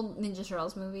single Ninja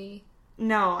Turtles movie?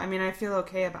 No, I mean I feel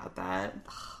okay about that.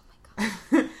 Oh my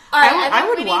god. All right, I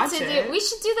would watch it. We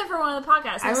should do that for one of the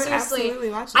podcasts. I would absolutely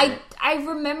watch it. I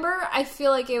remember. I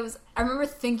feel like it was. I remember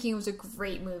thinking it was a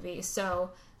great movie.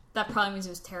 So that probably means it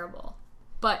was terrible.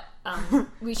 But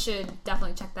we should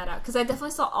definitely check that out because I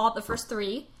definitely saw all the first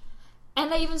 3,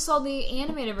 and I even saw the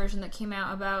animated version that came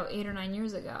out about 8 or 9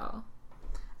 years ago.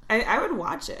 I would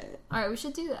watch it. All right, we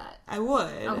should do that. I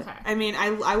would. Okay. I mean,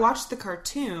 I watched the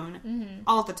cartoon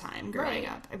all the time growing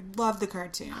up. I loved the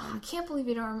cartoon. I can't believe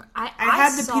you don't remember. I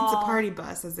had the pizza party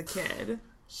bus as a kid.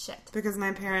 Shit. Because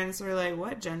my parents were like,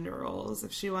 what gender roles?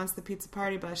 If she wants the pizza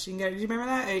party bus, she can get it. Do you remember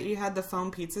that? You had the foam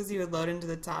pizzas you would load into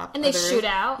the top. And they'd shoot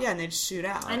out? Yeah, and they'd shoot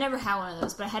out. I never had one of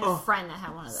those, but I had a friend that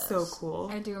had one of those. So cool.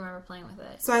 I do remember playing with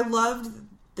it. So I loved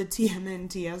the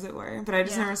TMNT, as it were, but I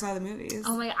just never saw the movies.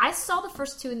 Oh my God. I saw the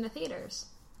first 2 in the theaters.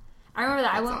 I remember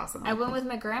that. Awesome. I went with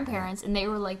my grandparents, and they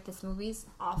were like, this movie's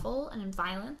awful and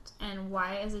violent, and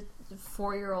why as a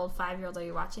 4-year-old, 5-year-old are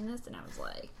you watching this? And I was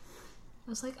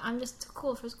like, I'm just too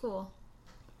cool for school.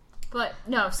 But,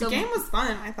 no. So the game was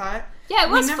fun, I thought. Yeah, it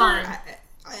was fun.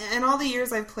 In all the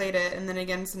years I've played it, and then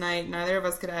again tonight, neither of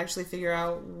us could actually figure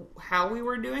out how we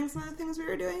were doing some of the things we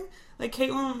were doing. Like,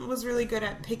 Caitlin was really good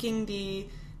at picking the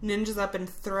ninjas up and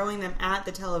throwing them at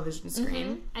the television screen.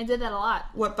 Mm-hmm. I did that a lot.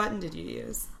 What button did you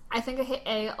use? I think I hit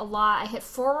A a lot. I hit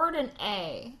forward and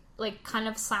A, like, kind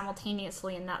of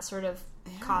simultaneously, and that sort of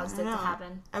caused it to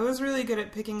happen. I was really good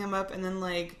at picking them up and then,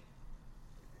 like,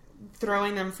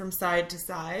 throwing them from side to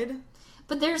side.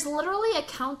 But there's literally a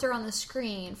counter on the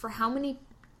screen for how many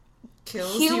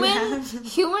kills you have.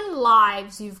 Human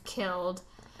lives you've killed.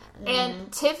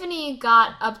 And Tiffany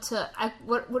got up to...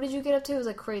 what did you get up to? It was,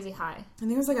 like, crazy high. I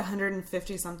think it was, like,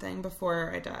 150 something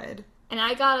before I died. And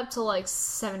I got up to, like,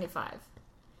 75.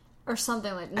 Or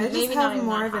something like that. I just have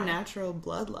more of a natural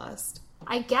bloodlust.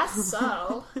 I guess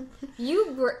so.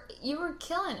 You were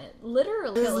killing it.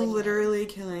 Literally. I was literally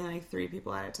killing like 3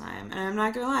 people at a time. And I'm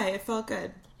not gonna lie, it felt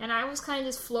good. And I was kind of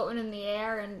just floating in the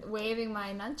air and waving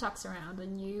my nunchucks around.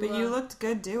 And you... But you looked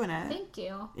good doing it. Thank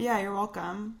you. Yeah, you're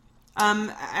welcome.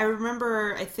 I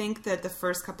remember, I think that the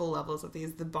first couple levels of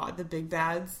these, the big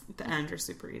bads, at the end are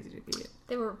super easy to beat.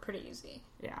 They were pretty easy.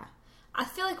 Yeah. I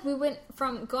feel like we went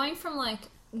from... Going from like...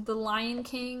 The Lion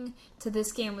King to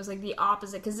this game was like the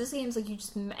opposite because this game's like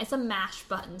it's a mash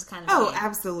buttons kind of game.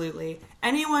 Absolutely.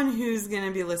 Anyone who's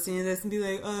gonna be listening to this and be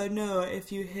like, no,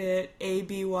 if you hit A,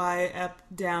 B, Y, up,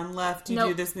 down, left, you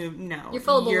do this move. No, you're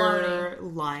full of baloney. You're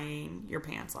lying your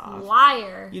pants off.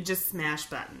 Liar. You just smash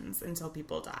buttons until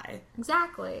people die.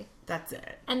 Exactly. That's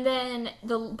it. And then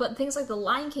but things like the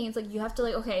Lion King, it's like you have to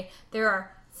like there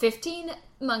are 15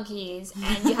 monkeys,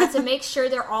 and you have to make sure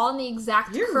they're all in the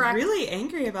exact correct... You're really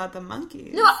angry about the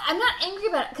monkeys. No, I'm not angry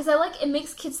about it, because it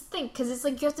makes kids think, because it's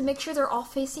like you have to make sure they're all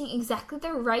facing exactly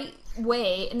the right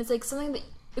way, and it's like something that,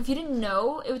 if you didn't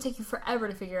know, it would take you forever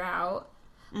to figure out.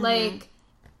 Mm-hmm. Like,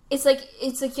 it's like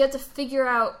you have to figure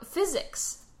out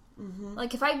physics. Mm-hmm.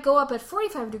 Like, if I go up at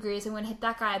 45 degrees, I'm going to hit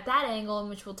that guy at that angle,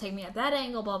 which will take me at that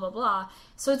angle, blah, blah, blah.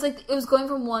 So it's like, it was going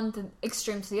from one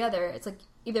extreme to the other. It's like,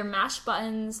 either mash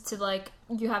buttons to, like,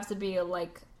 you have to be,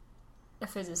 like, a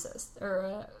physicist.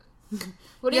 Or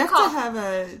what do you call it? You have to have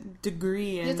a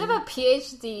degree in... You have to have a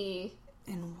PhD.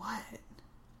 In what?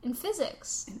 In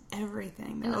physics. In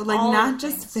everything, though. Like, not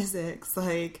just physics.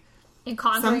 Like... In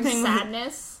Conquering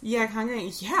Sadness? Yeah,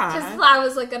 Conquering... Yeah. Because I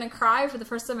was, like, gonna cry for the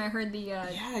first time I heard the...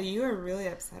 Yeah, you were really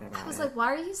upset about it. I was like, why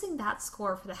are you using that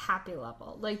score for the happy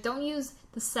level? Like, don't use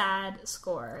the sad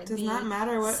score. It does not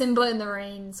matter what... Simba in the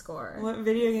Rain score. What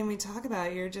video game we talk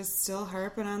about, you're just still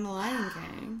harping on the Lion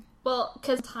King. Well,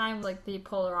 because time, like, the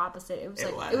polar opposite.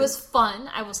 It was fun.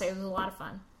 I will say it was a lot of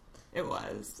fun. It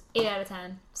was. 8 out of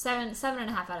 10.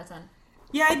 7.5 out of 10.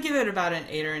 Yeah, I'd give it about an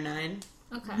 8 or a 9.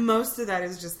 Okay. Most of that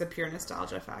is just the pure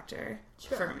nostalgia factor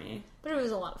for me. But it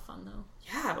was a lot of fun, though.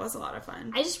 Yeah, it was a lot of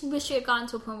fun. I just wish we had gotten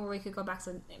to a point where we could go back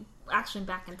in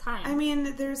time. I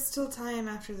mean, there's still time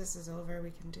after this is over.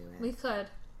 We can do it. We could.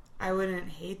 I wouldn't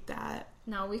hate that.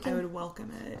 No, we can. I would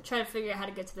welcome it. Try to figure out how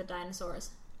to get to the dinosaurs.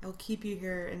 I'll keep you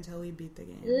here until we beat the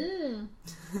game.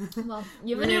 Well,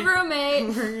 you have a new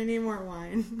roommate. We're gonna need more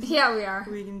wine. Yeah, we are.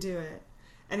 We can do it.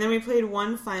 And then we played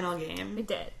one final game. We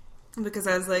did. Because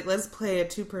I was like, let's play a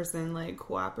 2-person, like,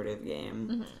 cooperative game.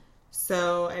 Mm-hmm.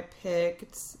 So I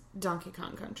picked Donkey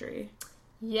Kong Country.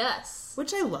 Yes.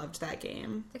 Which I loved that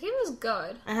game. The game was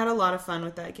good. I had a lot of fun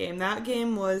with that game. That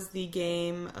game was the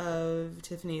game of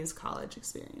Tiffany's college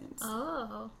experience.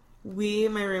 Oh.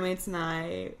 My roommates and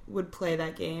I would play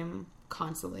that game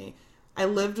constantly. I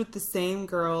lived with the same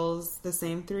girls, the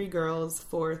same 3 girls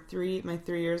for my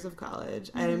 3 years of college.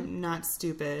 Mm-hmm. I'm not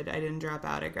stupid. I didn't drop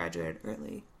out. I graduated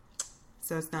early.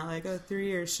 So it's not like, 3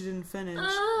 years, she didn't finish.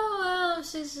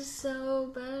 she's just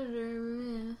so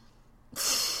better.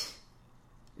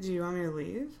 Do you want me to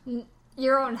leave?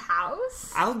 Your own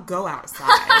house? I'll go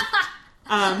outside.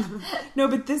 No,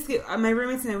 but my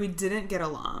roommates and I, we didn't get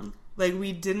along. Like,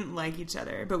 we didn't like each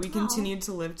other, but we continued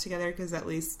to live together because at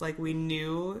least, like, we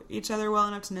knew each other well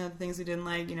enough to know the things we didn't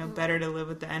like. You know, better to live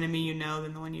with the enemy you know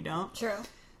than the one you don't. True.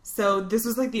 So this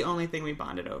was, like, the only thing we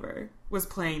bonded over was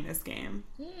playing this game.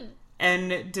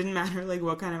 And it didn't matter, like,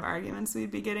 what kind of arguments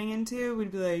we'd be getting into.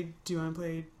 We'd be like, do you want to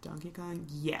play Donkey Kong?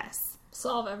 Yes.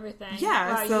 Solve everything.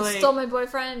 Yeah. Wow, so, you like, stole my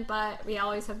boyfriend, but we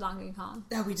always have Donkey Kong.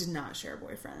 No, we did not share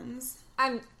boyfriends.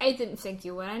 I didn't think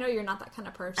you would. I know you're not that kind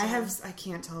of person. I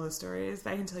can't tell the stories,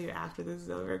 but I can tell you after this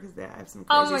is over because I have some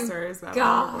crazy stories about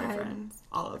my boyfriends.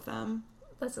 All of them.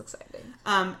 That's exciting.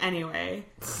 Anyway,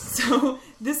 so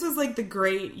this was like the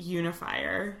great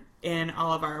unifier in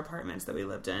all of our apartments that we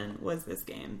lived in was this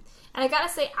game. And I gotta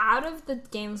say, out of the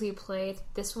games we played,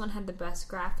 this one had the best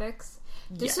graphics.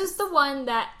 This was the one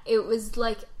that it was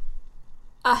like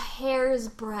a hair's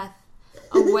breadth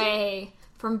away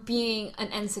from being an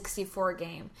N64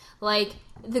 game. Like,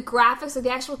 the graphics, like,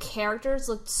 the actual characters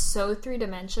looked so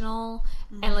three-dimensional,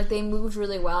 and, like, they moved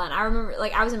really well. And I remember,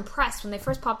 like, I was impressed when they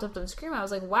first popped up on the screen. I was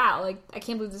like, wow, like, I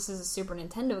can't believe this is a Super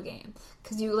Nintendo game.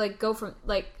 Because you, like, go from,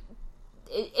 like,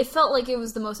 it felt like it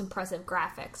was the most impressive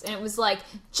graphics. And it was, like,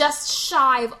 just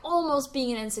shy of almost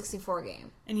being an N64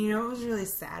 game. And you know what was really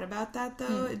sad about that,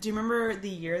 though? Do you remember the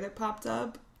year that popped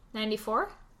up? 94?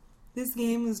 This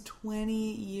game was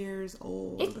 20 years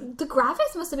old. The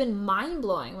graphics must have been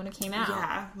mind-blowing when it came out.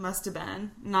 Yeah, must have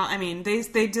been. I mean,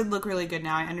 they did look really good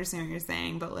now. I understand what you're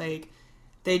saying, but, like,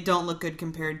 they don't look good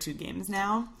compared to games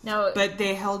now. No. But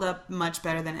they held up much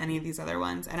better than any of these other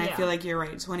ones. And I feel like you're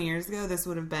right. 20 years ago, this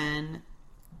would have been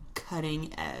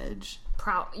cutting edge.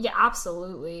 Yeah,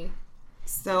 absolutely.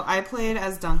 So I played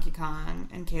as Donkey Kong,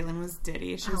 and Caitlin was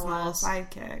Diddy. She was my little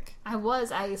sidekick.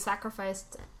 I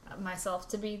sacrificed myself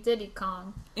to be Diddy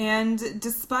Kong. And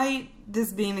despite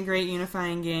this being the great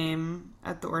unifying game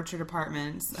at the Orchard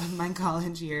Apartments of my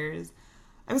college years,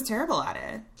 I was terrible at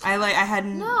it. I had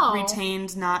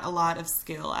retained not a lot of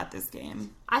skill at this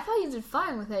game. I thought you did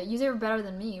fine with it. You did better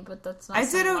than me, but that's not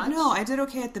I did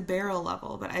okay at the barrel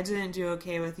level, but I didn't do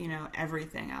okay with,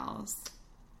 everything else.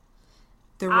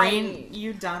 The rain,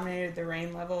 you dominated the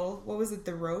rain level. What was it,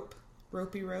 the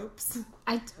ropey ropes?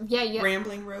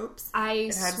 Rambling ropes? I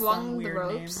swung the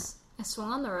ropes. I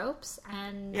swung on the ropes,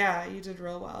 and... Yeah, you did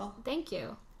real well. Thank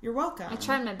you. You're welcome. I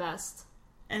tried my best.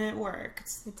 And it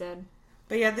worked. It did.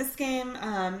 But yeah, this game,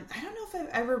 I don't know if I've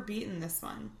ever beaten this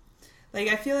one. Like,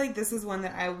 I feel like this is one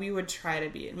that we would try to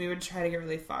beat, and we would try to get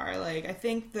really far. Like, I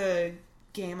think the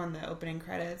game on the opening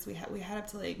credits, we had up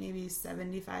to, like, maybe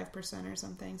 75% or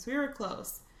something. So we were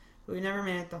close, but we never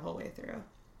made it the whole way through.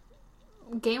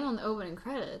 Game on the opening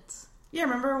credits? Yeah,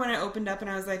 remember when it opened up and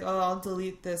I was like, oh, I'll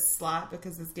delete this slot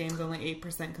because this game's only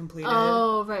 8% completed.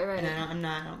 Oh, right. And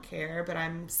I don't care, but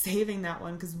I'm saving that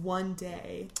one because one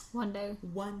day,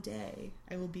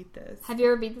 I will beat this. Have you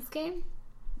ever beat this game?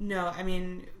 No, I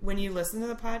mean, when you listen to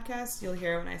the podcast, you'll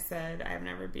hear when I said I've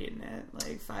never beaten it,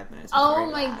 like 5 minutes before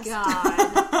Oh my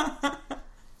god.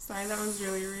 Sorry, that was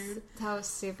really rude. That was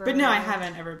super But no, rude. I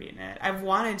haven't ever beaten it. I've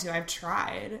wanted to. I've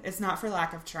tried. It's not for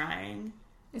lack of trying.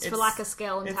 It's for lack of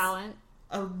skill and talent.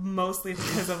 Mostly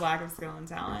because of lack of skill and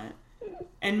talent.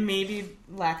 And maybe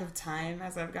lack of time.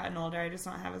 As I've gotten older, I just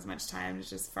don't have as much time to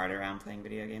just fart around playing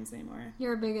video games anymore.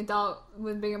 You're a big adult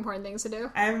with big important things to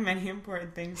do. I have many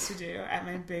important things to do at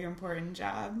my big important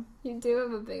job. You do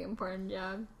have a big important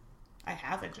job. I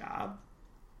have a job.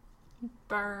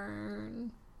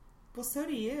 Burn. Well, so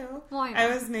do you. Well, I know. I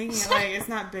was making it like it's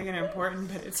not big and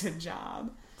important, but it's a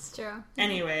job. It's true.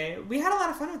 Anyway, we had a lot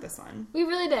of fun with this one. We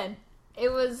really did.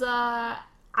 It was, I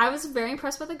was very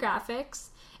impressed with the graphics.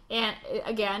 And,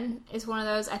 again, it's one of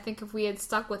those, I think if we had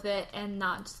stuck with it and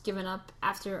not just given up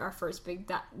after our first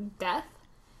big death,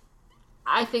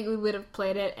 I think we would have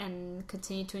played it and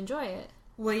continued to enjoy it.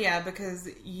 Well, yeah, because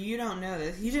you don't know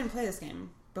this. You didn't play this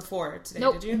game before today,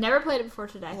 nope, did you? Never played it before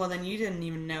today. Well, then you didn't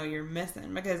even know you're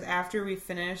missing. Because after we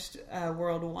finished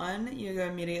World 1, you go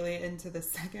immediately into the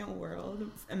second world.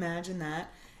 Imagine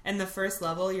that. And the first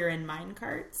level, you're in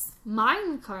minecarts.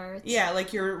 Minecarts? Yeah,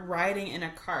 like you're riding in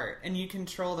a cart, and you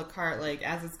control the cart, like,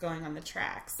 as it's going on the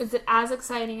tracks. Is it as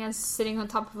exciting as sitting on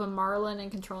top of a marlin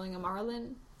and controlling a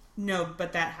marlin? No,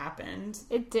 but that happened.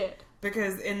 It did.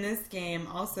 Because in this game,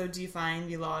 also defying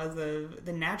the laws of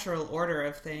the natural order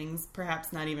of things,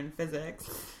 perhaps not even physics,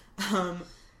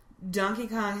 Donkey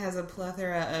Kong has a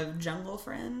plethora of jungle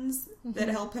friends that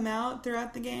help him out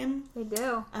throughout the game. They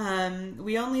do.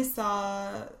 We only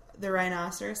saw the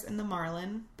rhinoceros and the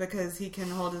marlin because he can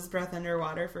hold his breath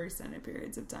underwater for extended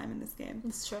periods of time in this game.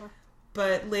 It's true.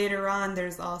 But later on,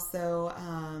 there's also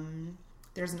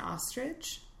there's an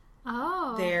ostrich.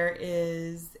 Oh. There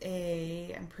is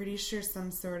I'm pretty sure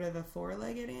some sort of a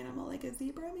four-legged animal, like a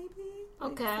zebra, maybe.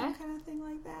 Like okay. some kind of thing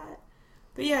like that.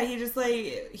 But yeah, he just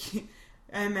I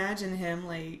imagine him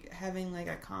like having like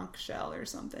a conch shell or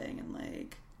something and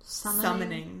like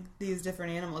summoning these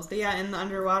different animals. But yeah, in the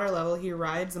underwater level, he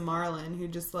rides a marlin who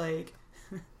just like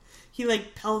he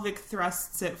like pelvic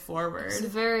thrusts it forward. It's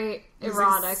very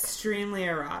erotic. It's extremely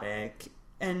erotic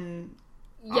and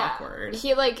awkward.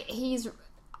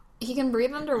 He can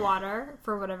breathe underwater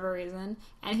for whatever reason,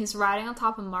 and he's riding on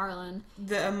top of marlin.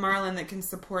 A marlin that can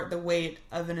support the weight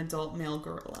of an adult male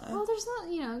gorilla. Well, there's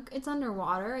not, it's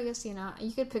underwater. I guess,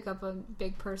 you could pick up a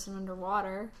big person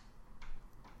underwater.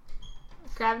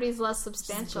 Gravity's less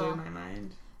substantial. Just blew my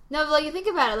mind. No, but you think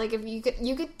about it, like if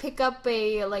you could pick up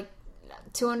a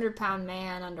 200-pound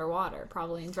man underwater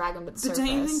probably and drag him to the surface. But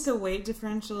don't you think the weight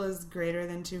differential is greater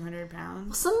than 200 pounds?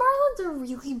 Well, some marlins are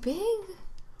really big.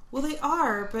 Well, they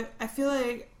are, but I feel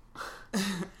like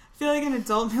an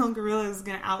adult male gorilla is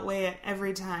going to outweigh it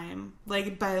every time,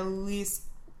 like by at least.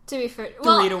 To be fair,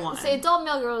 3 to 1. Say adult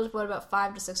male gorilla is about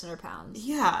 500 to 600 pounds.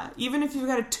 Yeah, even if you've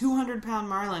got a 200-pound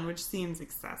marlin, which seems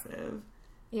excessive.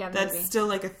 Yeah, that's maybe. Still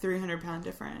like a 300-pound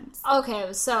difference.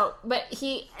 Okay, so but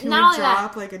he can not we only draw that,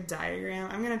 up like a diagram?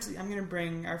 I'm gonna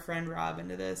bring our friend Rob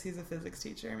into this. He's a physics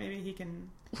teacher. Maybe he can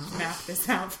map this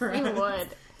out for us.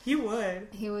 He would.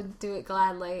 He would do it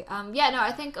gladly.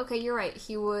 I think you're right.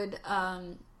 He would.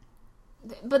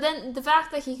 But then the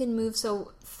fact that he can move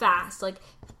so fast, like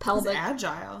pelvic, he's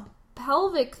agile.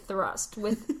 Pelvic thrust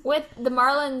with the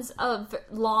marlin's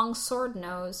long sword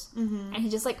nose, and he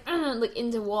just like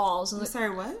into walls. And, sorry,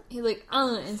 what? He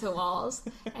into walls,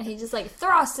 and he just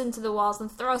thrusts into the walls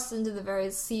and thrusts into the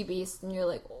various sea beasts, and you're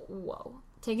like, whoa,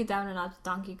 take it down a notch,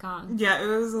 Donkey Kong. Yeah, it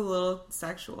was a little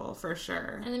sexual for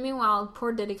sure. And then meanwhile,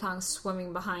 poor Diddy Kong's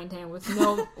swimming behind him with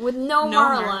no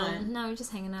marlin. No, he's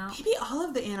just hanging out. Maybe all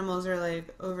of the animals are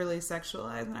overly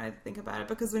sexualized when I think about it,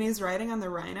 because when he's riding on the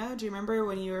rhino, do you remember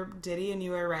when you were Diddy and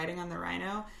you were riding on the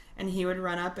rhino and he would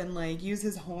run up and use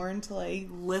his horn to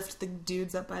lift the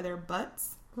dudes up by their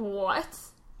butts? What?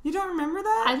 You don't remember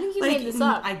that? I think you made this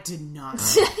up. I did not.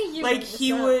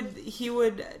 He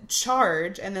would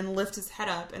charge and then lift his head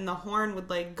up, and the horn would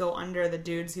go under the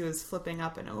dudes he was flipping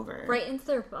up and over. Right into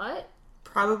their butt?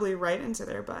 Probably right into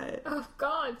their butt. Oh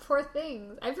God, poor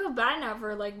things. I feel bad now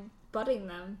for butting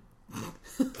them.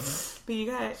 But you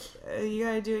gotta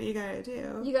do what you gotta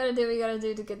do. You gotta do what you gotta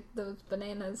do to get those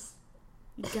bananas.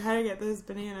 You gotta get those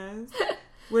bananas.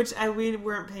 Which we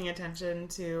weren't paying attention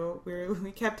to.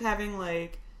 We kept having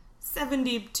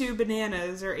 72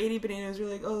 bananas or 80 bananas. We're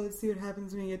like, oh, let's see what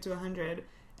happens when we get to 100.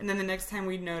 And then the next time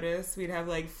we'd notice, we'd have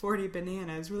 40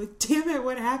 bananas. We're like, damn it,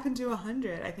 what happened to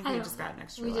 100? I think we just got an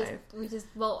extra life. It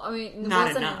wasn't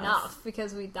enough. enough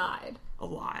because we died. A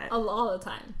lot. All the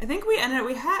time. I think we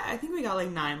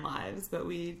got 9 lives, but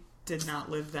we did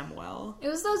not live them well. It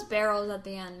was those barrels at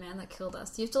the end, man, that killed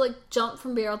us. You have to jump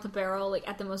from barrel to barrel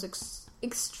at the most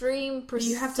extreme,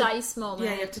 precise moment.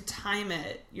 Yeah, you have to time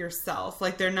it yourself.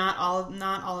 They're not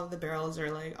all of the barrels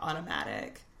are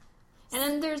automatic. And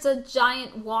then there's a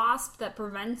giant wasp that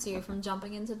prevents you from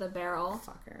jumping into the barrel.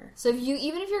 Fucker. So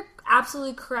even if you're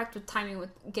absolutely correct with timing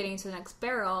with getting to the next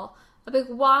barrel, a big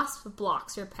wasp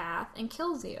blocks your path and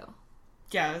kills you.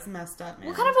 Yeah, it was messed up, man.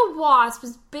 What kind of a wasp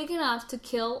is big enough to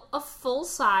kill a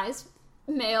full-size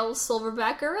male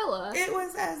silverback gorilla? It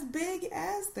was as big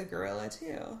as the gorilla,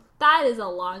 too. That is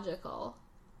illogical.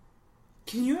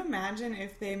 Can you imagine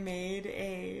if they made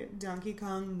a Donkey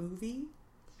Kong movie?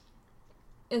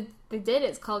 They did.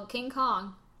 It's called King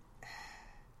Kong.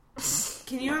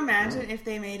 Can you imagine if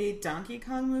they made a Donkey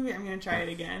Kong movie? I'm going to try it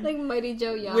again. Mighty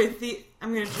Joe Young.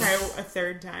 I'm going to try it a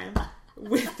third time.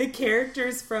 With the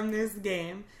characters from this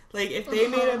game. If they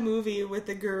made a movie with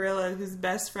a gorilla whose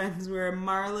best friends were a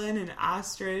marlin, an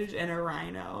ostrich, and a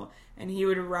rhino, and he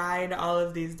would ride all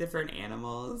of these different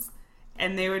animals,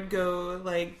 and they would go,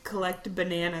 collect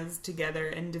bananas together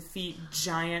and defeat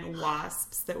giant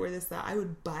wasps that were I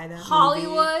would buy that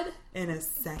Hollywood, movie in a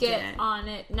second. Get on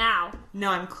it now. No,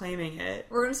 I'm claiming it.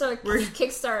 We're going to start a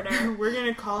Kickstarter. We're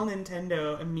going to call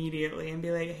Nintendo immediately and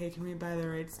be like, hey, can we buy the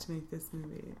rights to make this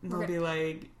movie? And they'll be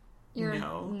like,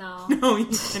 no. No, you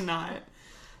cannot.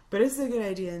 But it's a good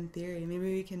idea in theory.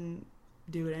 Maybe we can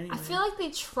do it anyway. I feel like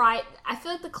they tried. I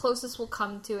feel like the closest we'll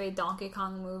come to a Donkey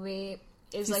Kong movie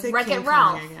is Wreck-It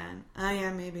Ralph. Again. Oh,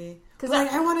 yeah, maybe. Because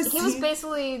I want to see. He was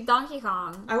basically Donkey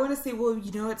Kong. I want to see,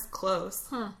 it's close.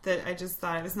 That I just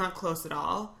thought it's not close at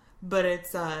all. but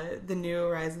it's the new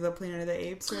Rise of the Planet of the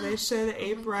Apes, where they show the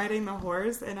ape riding the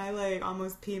horse, and I like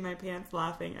almost pee my pants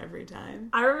laughing every time.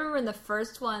 I remember in the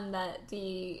first one that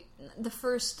the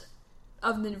first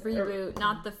of the reboot,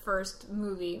 not the first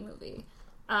movie.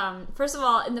 First of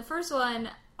all, in the first one,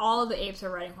 all of the apes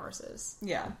are riding horses.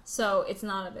 Yeah. So it's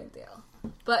not a big deal.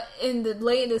 But in the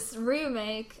latest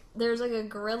remake, there's like a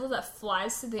gorilla that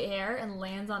flies through the air and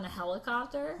lands on a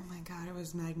helicopter. Oh my god, it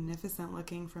was magnificent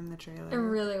looking from the trailer. It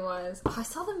really was. Oh, I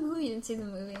saw the movie. You didn't see the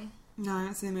movie? No, I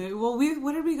didn't see the movie. Well,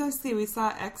 what did we go see? We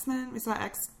saw X-Men. We saw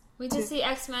We did see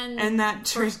X-Men. And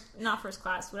that... not First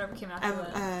Class, whatever came after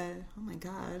that. Oh my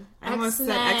god. I almost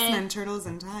said X-Men Turtles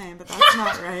in Time, but that's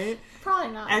not right.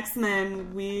 Probably not.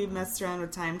 X-Men, we messed around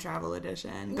with Time Travel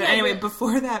Edition. But anyway,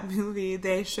 before that movie,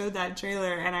 they showed that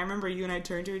trailer, and I remember you and I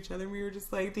turned to each other, and we were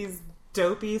just like, these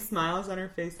dopey smiles on our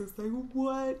faces, like,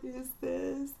 what is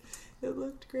this? It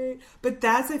looked great. But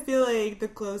that's, I feel like, the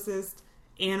closest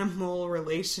animal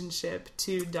relationship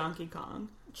to Donkey Kong.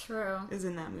 True. Is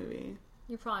in that movie.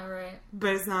 You're probably right.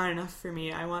 But it's not enough for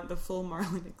me. I want the full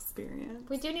Marlin experience.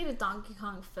 We do need a Donkey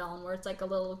Kong film where it's like a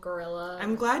little gorilla.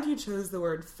 I'm glad you chose the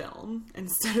word film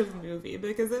instead of movie,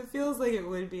 because it feels like it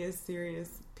would be a serious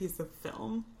piece of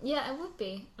film. Yeah, it would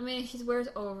be. I mean, he wears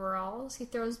overalls, he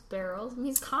throws barrels, I mean,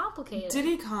 he's complicated.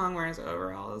 Diddy Kong wears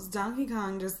overalls. Donkey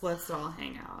Kong just lets it all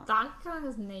hang out. Donkey Kong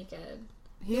is naked.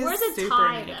 He wears a super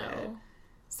tie, naked. though.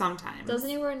 Sometimes. Doesn't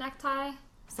he wear a necktie?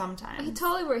 Sometimes. He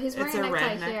totally wears. He's wearing a necktie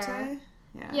red necktie here.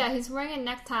 Yeah, he's wearing a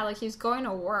necktie like he's going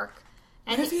to work.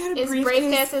 And what if he had a his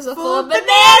briefcase is full of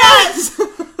bananas!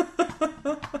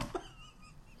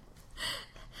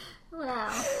 Wow.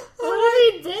 What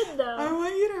if he did, though? I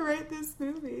want you to write this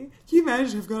movie. Can you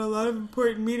imagine? I've got a lot of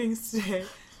important meetings today.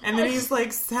 And then he's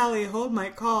like, Sally, hold my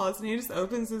calls. And he just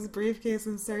opens his briefcase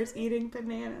and starts eating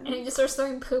bananas. And he just starts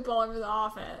throwing poop all over the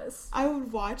office. I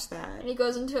would watch that. And he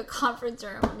goes into a conference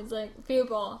room and he's like,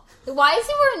 people, why is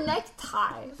he wearing a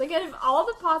necktie? Like, out of all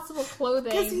the possible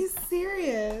clothing. Because he's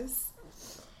serious.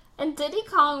 And Diddy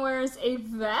Kong wears a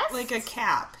vest? Like a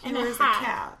cap. He wears a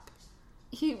cap.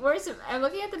 He wears it. I'm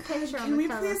looking at the picture on the cover. Can we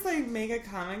please, like, make a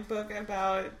comic book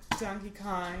about Donkey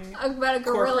Kong? About a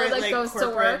gorilla that goes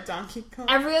to work? Donkey Kong?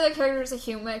 Every other character is a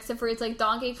human except for it's like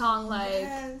Donkey Kong, like...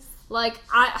 Yes. Like,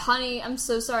 honey, I'm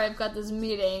so sorry I've got this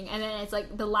meeting. And then it's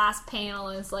like the last panel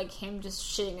is like him just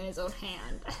shitting in his own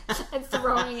hand and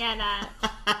throwing it at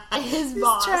his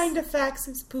boss. He's trying to fax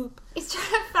his poop. He's trying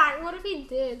to fax. What if he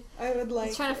did? I would like.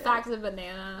 He's trying to fax a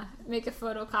banana. Make a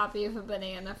photocopy of a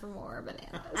banana for more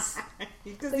bananas.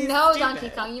 Because like, no, Donkey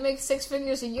Kong, you make 6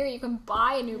 figures a year. You can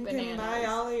buy a new banana. You can buy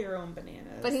all of your own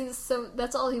bananas. But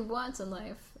that's all he wants in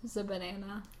life. Is a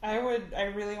banana. I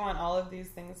really want all of these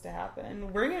things to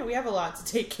happen. We have a lot to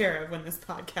take care of when this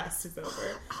podcast is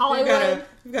over. Hollywood.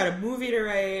 We've got a movie to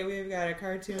write. We've got a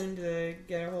cartoon to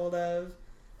get a hold of.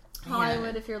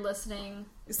 Hollywood, if you're listening.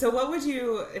 So what would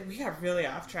you... We got really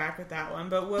off track with that one,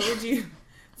 but what would you...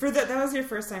 That was your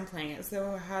first time playing it,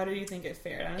 so how do you think it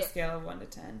fared on a scale of 1 to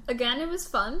 10? Again, it was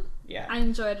fun. Yeah. I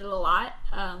enjoyed it a lot.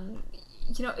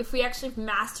 If we actually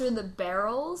master the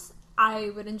barrels... I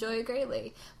would enjoy it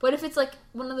greatly. But if it's like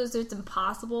one of those, it's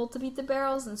impossible to beat the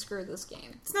barrels, then screw this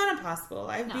game. It's not impossible.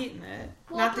 I've beaten it.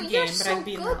 Well, not the game, but I've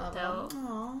beaten good, the level.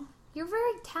 Though. You're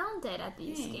very talented at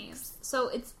these games. So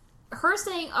it's her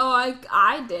saying, "Oh,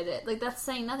 I did it." Like that's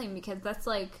saying nothing because that's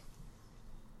like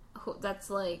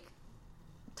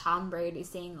Tom Brady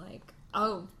saying like,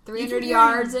 "Oh, 300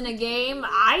 yards in a game,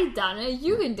 I done it.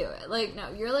 You can do it." Like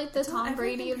no, you're like the Tom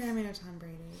Brady. Don't compare me to Tom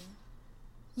Brady.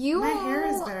 My hair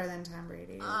is better than Tom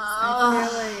Brady's. I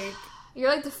feel like... You're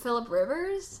like the Phillip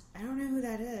Rivers? I don't know who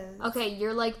that is. Okay,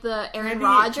 you're like the Aaron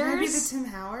Rodgers? Can I be the Tim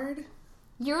Howard?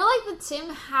 You're like the Tim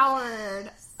Howard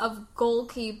of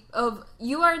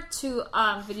you are to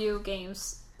video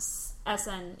games,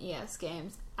 SNES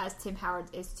games, as Tim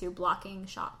Howard is to blocking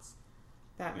shots.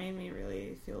 That made me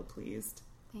really feel pleased.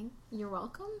 You're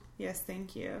welcome? Yes,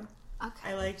 thank you.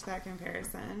 Okay. I liked that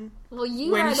comparison. Well,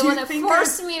 you are the one that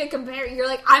forced me to compare. You're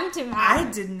like, I'm Tim Howard.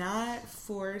 I did not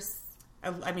force... a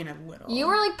little. You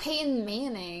were like Peyton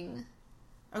Manning.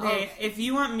 Okay, if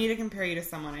you want me to compare you to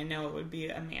someone, I know it would be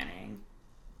a Manning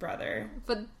brother.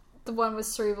 But the one with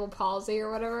cerebral palsy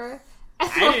or whatever?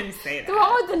 I didn't say that. The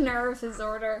one with the nerve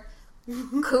disorder.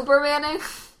 Cooper Manning?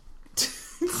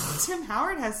 Tim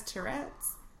Howard has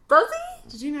Tourette's. Does he?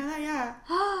 Did you know that?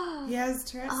 Yeah. He has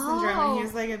Tourette's syndrome, and he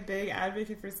was like a big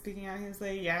advocate for speaking out. He was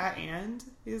like, yeah, and?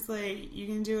 He was like, you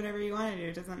can do whatever you want to do.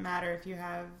 It doesn't matter if you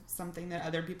have something that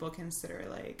other people consider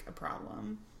like a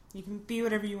problem. You can be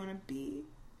whatever you want to be.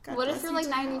 What if you're like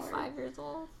 95 years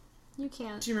old? You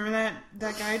can't. Do you remember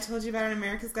that guy I told you about on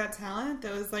America's Got Talent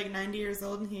that was like 90 years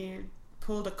old and he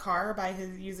pulled a car by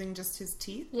using just his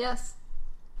teeth? Yes.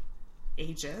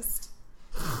 Ageist.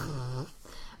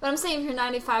 But I'm saying if you're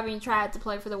 95 and you try out to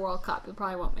play for the World Cup, you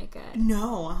probably won't make it.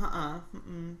 No,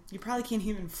 You probably can't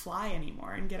even fly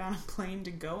anymore and get on a plane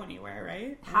to go anywhere,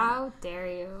 right? How dare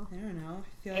you? I don't know.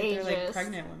 I feel like they're like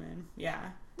pregnant women.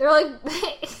 Yeah. They're like...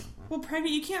 Well,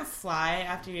 pregnant, you can't fly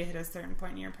after you hit a certain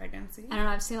point in your pregnancy. I don't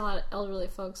know. I've seen a lot of elderly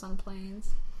folks on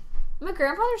planes. My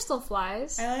grandfather still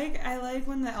flies. I like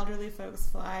when the elderly folks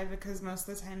fly because most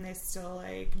of the time they still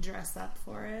like dress up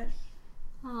for it.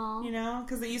 Aww. You know,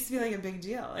 because it used to be like a big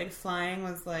deal. Like flying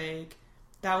was like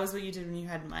that was what you did when you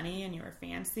had money and you were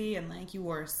fancy and like you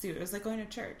wore a suit. It was like going to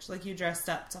church. Like you dressed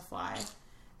up to fly,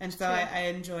 and so I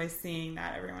enjoy seeing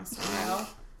that every once in a while.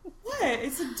 What?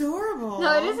 It's adorable.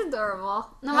 No, it is adorable.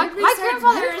 No, my grandfather.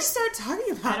 Why did we start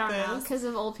talking about this? I don't know, because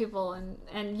of old people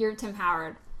and you're Tim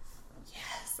Howard.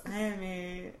 Yes, I am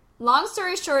a... Long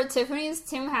story short, Tiffany's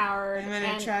Tim Howard. I'm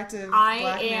an attractive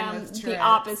black man with Tourette's. I am the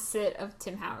opposite of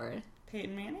Tim Howard.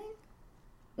 Peyton Manning?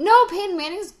 No, Peyton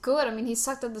Manning's good. I mean, he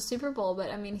sucked at the Super Bowl,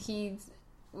 but I mean, he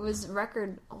was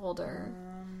record holder.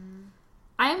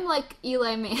 I'm like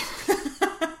Eli Manning.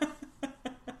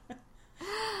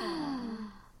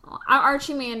 I'm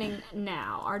Archie Manning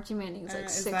now. Archie Manning's like 60s.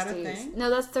 Is that a thing? No,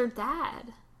 that's their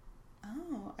dad.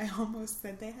 Oh, I almost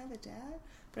said they have a dad,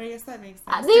 but I guess that makes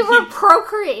sense. They were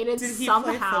procreated did he somehow.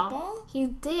 Play football? He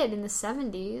did in the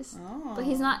 70s. Oh. But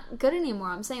he's not good anymore.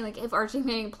 I'm saying, like, if Archie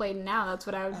Manning played now, that's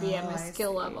what I would be at my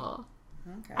skill level.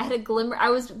 Okay. I had a glimmer. I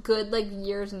was good, like,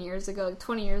 years and years ago. Like,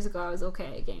 20 years ago, I was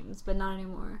okay at games, but not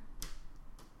anymore.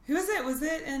 Who was it? Was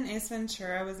it in Ace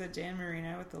Ventura? Was it Dan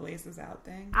Marino with the laces out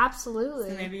thing? Absolutely.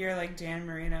 So maybe you're like Dan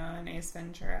Marino in Ace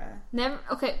Ventura. Never.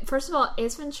 Okay, first of all,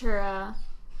 Ace Ventura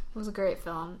was a great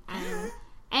film,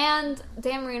 and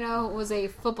Dan Marino was a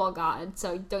football god.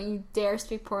 So don't you dare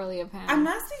speak poorly of him. I'm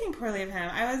not speaking poorly of him.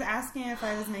 I was asking if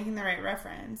I was making the right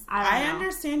reference. I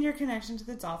understand your connection to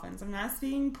the Dolphins. I'm not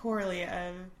speaking poorly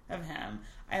of him.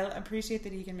 I appreciate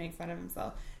that he can make fun of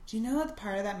himself. Do you know what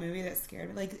part of that movie that scared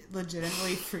me, like,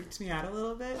 legitimately freaked me out a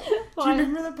little bit? Do you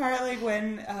remember the part, like,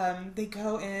 when they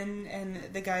go in and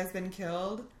the guy's been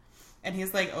killed, and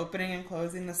he's, like, opening and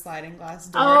closing the sliding glass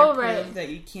door to prove that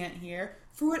you can't hear?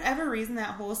 For whatever reason,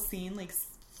 that whole scene, like,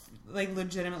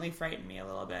 legitimately frightened me a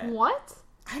little bit. What?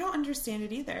 I don't understand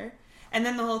it either. And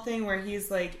then the whole thing where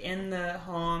he's, like, in the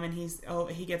home, and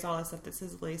he gets all this stuff that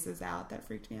says laces out, that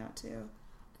freaked me out, too.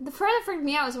 The part that freaked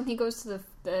me out was when he goes to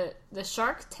the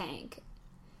shark tank,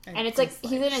 and it's like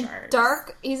he's in a sharks.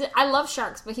 dark. I love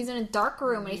sharks, but he's in a dark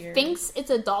room and he thinks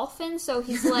it's a dolphin, so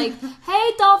he's like,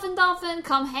 "Hey, dolphin,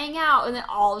 come hang out," and then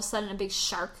all of a sudden a big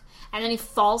shark, and then he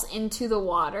falls into the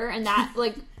water, and that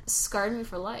like scarred me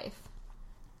for life.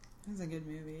 That was a good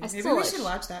movie. Maybe we should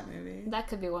watch that movie. That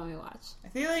could be one we watch. I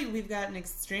feel like we've gotten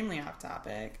extremely off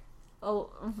topic.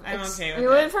 Oh, I'm okay with it. We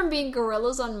went from being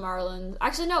gorillas on Marlins.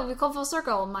 Actually, no, we called full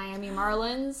circle. Miami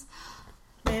Marlins.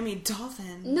 Miami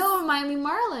Dolphins. No, Miami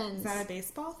Marlins. Is that a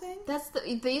baseball thing?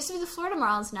 They used to be the Florida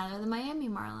Marlins. Now they're the Miami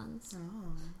Marlins.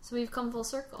 Oh, so we've come full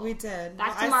circle. We did.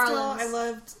 Back to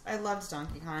Marlins. I loved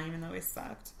Donkey Kong, even though we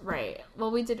sucked. Right.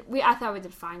 Well, I thought we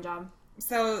did a fine job.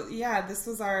 So yeah, this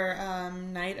was our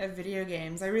night of video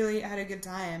games. I really had a good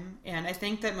time, and I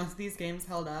think that most of these games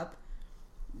held up.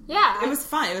 Yeah, it was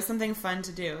fun. It was something fun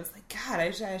to do. It was like, God,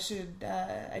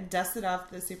 I dusted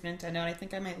off the Super Nintendo, and I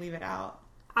think I might leave it out.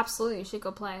 Absolutely, you should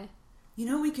go play. You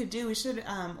know what we could do? We should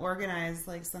organize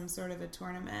like some sort of a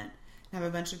tournament and have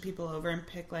a bunch of people over and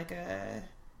pick like I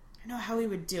don't know how we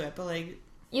would do it, but like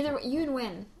either you'd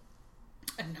win.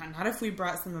 And not if we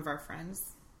brought some of our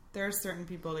friends. There are certain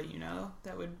people that you know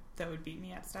that would beat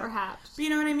me at stuff. Perhaps. But you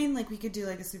know what I mean? Like we could do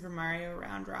like a Super Mario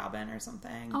round robin or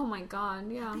something. Oh my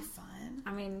god, yeah. That'd be fun.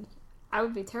 I mean, I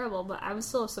would be terrible, but I would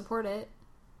still support it.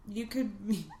 You could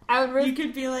you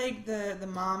could be like the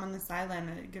mom on the sideline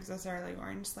that gives us our like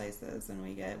orange slices and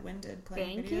we get winded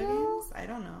playing video games. I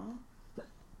don't know.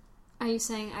 Are you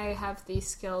saying I have the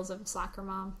skills of a soccer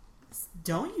mom?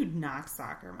 Don't you knock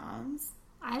soccer moms?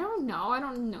 I don't know. I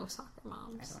don't know soccer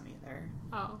moms. I don't either.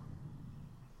 Oh.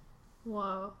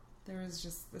 Whoa. There was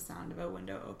just the sound of a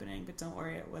window opening, but don't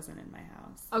worry, it wasn't in my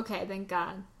house. Okay, thank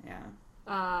God. Yeah.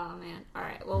 Oh, man.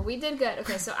 Alright, well, we did good.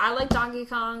 Okay, so I like Donkey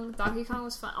Kong. Donkey Kong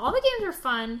was fun. All the games were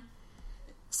fun.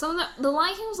 Some of the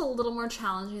Lion King was a little more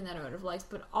challenging than I would have liked,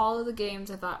 but all of the games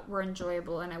I thought were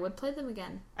enjoyable, and I would play them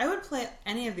again. I would play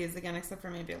any of these again, except for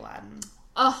maybe Aladdin.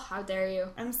 Oh, how dare you.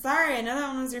 I'm sorry, I know that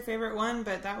one was your favorite one,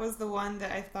 but that was the one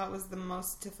that I thought was the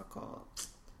most difficult.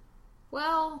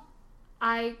 Well,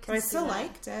 I still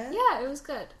liked it. Yeah, it was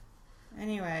good.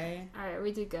 Anyway. Alright,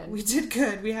 we did good. We did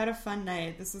good. We had a fun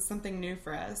night. This was something new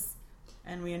for us.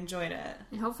 And we enjoyed it.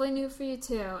 And hopefully new for you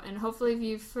too. And hopefully if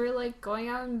you feel like going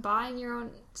out and buying your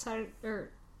own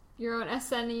your own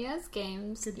SNES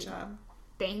games. Good job.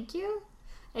 Thank you.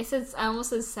 I almost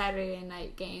said Saturday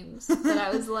night games, but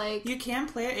I was like, you can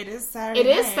play it. It is Saturday. It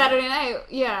is Saturday night.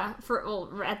 Yeah,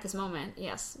 at this moment,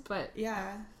 yes, but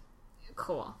yeah,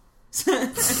 cool.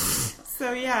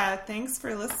 So yeah, thanks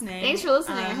for listening. Thanks for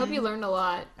listening. I hope you learned a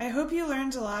lot. I hope you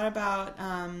learned a lot about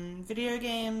video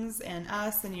games and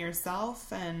us and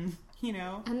yourself and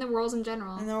and the world in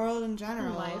general. And the world in general.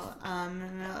 And life. And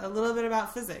a little bit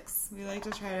about physics. We like to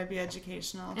try to be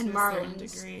educational and to a certain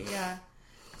degree. Yeah.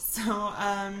 So,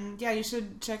 you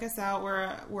should check us out.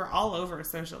 We're all over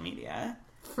social media.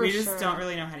 We just don't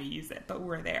really know how to use it, but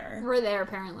we're there. We're there,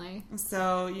 apparently.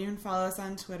 So, you can follow us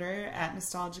on Twitter at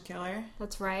NostalgiaKiller.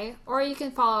 That's right. Or you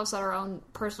can follow us at our own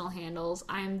personal handles.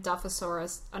 I am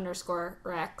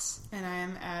Duffosaurus_Rex. And I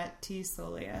am at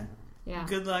TSolia. Yeah.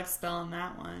 Good luck spelling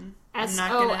that one.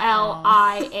 SOLIAH.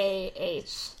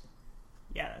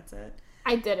 Yeah, that's it.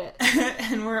 I did it.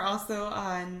 And we're also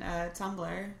on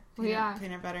Tumblr.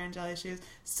 Peanut butter and jelly shoes.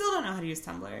 Still don't know how to use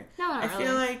Tumblr. No, I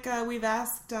feel like we've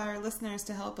asked our listeners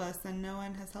to help us, and no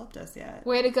one has helped us yet.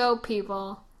 Way to go,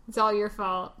 people! It's all your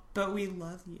fault. But we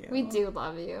love you. We do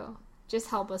love you. Just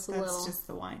help us a little. That's just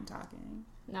the wine talking.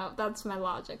 No, that's my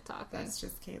logic talking. That's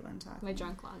just Caitlin talking. My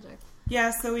drunk logic. Yeah,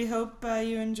 so we hope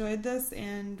you enjoyed this,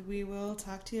 and we will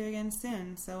talk to you again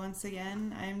soon. So once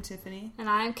again, I'm Tiffany. And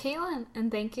I'm Caitlin,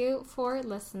 and thank you for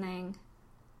listening.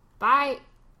 Bye!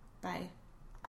 Bye.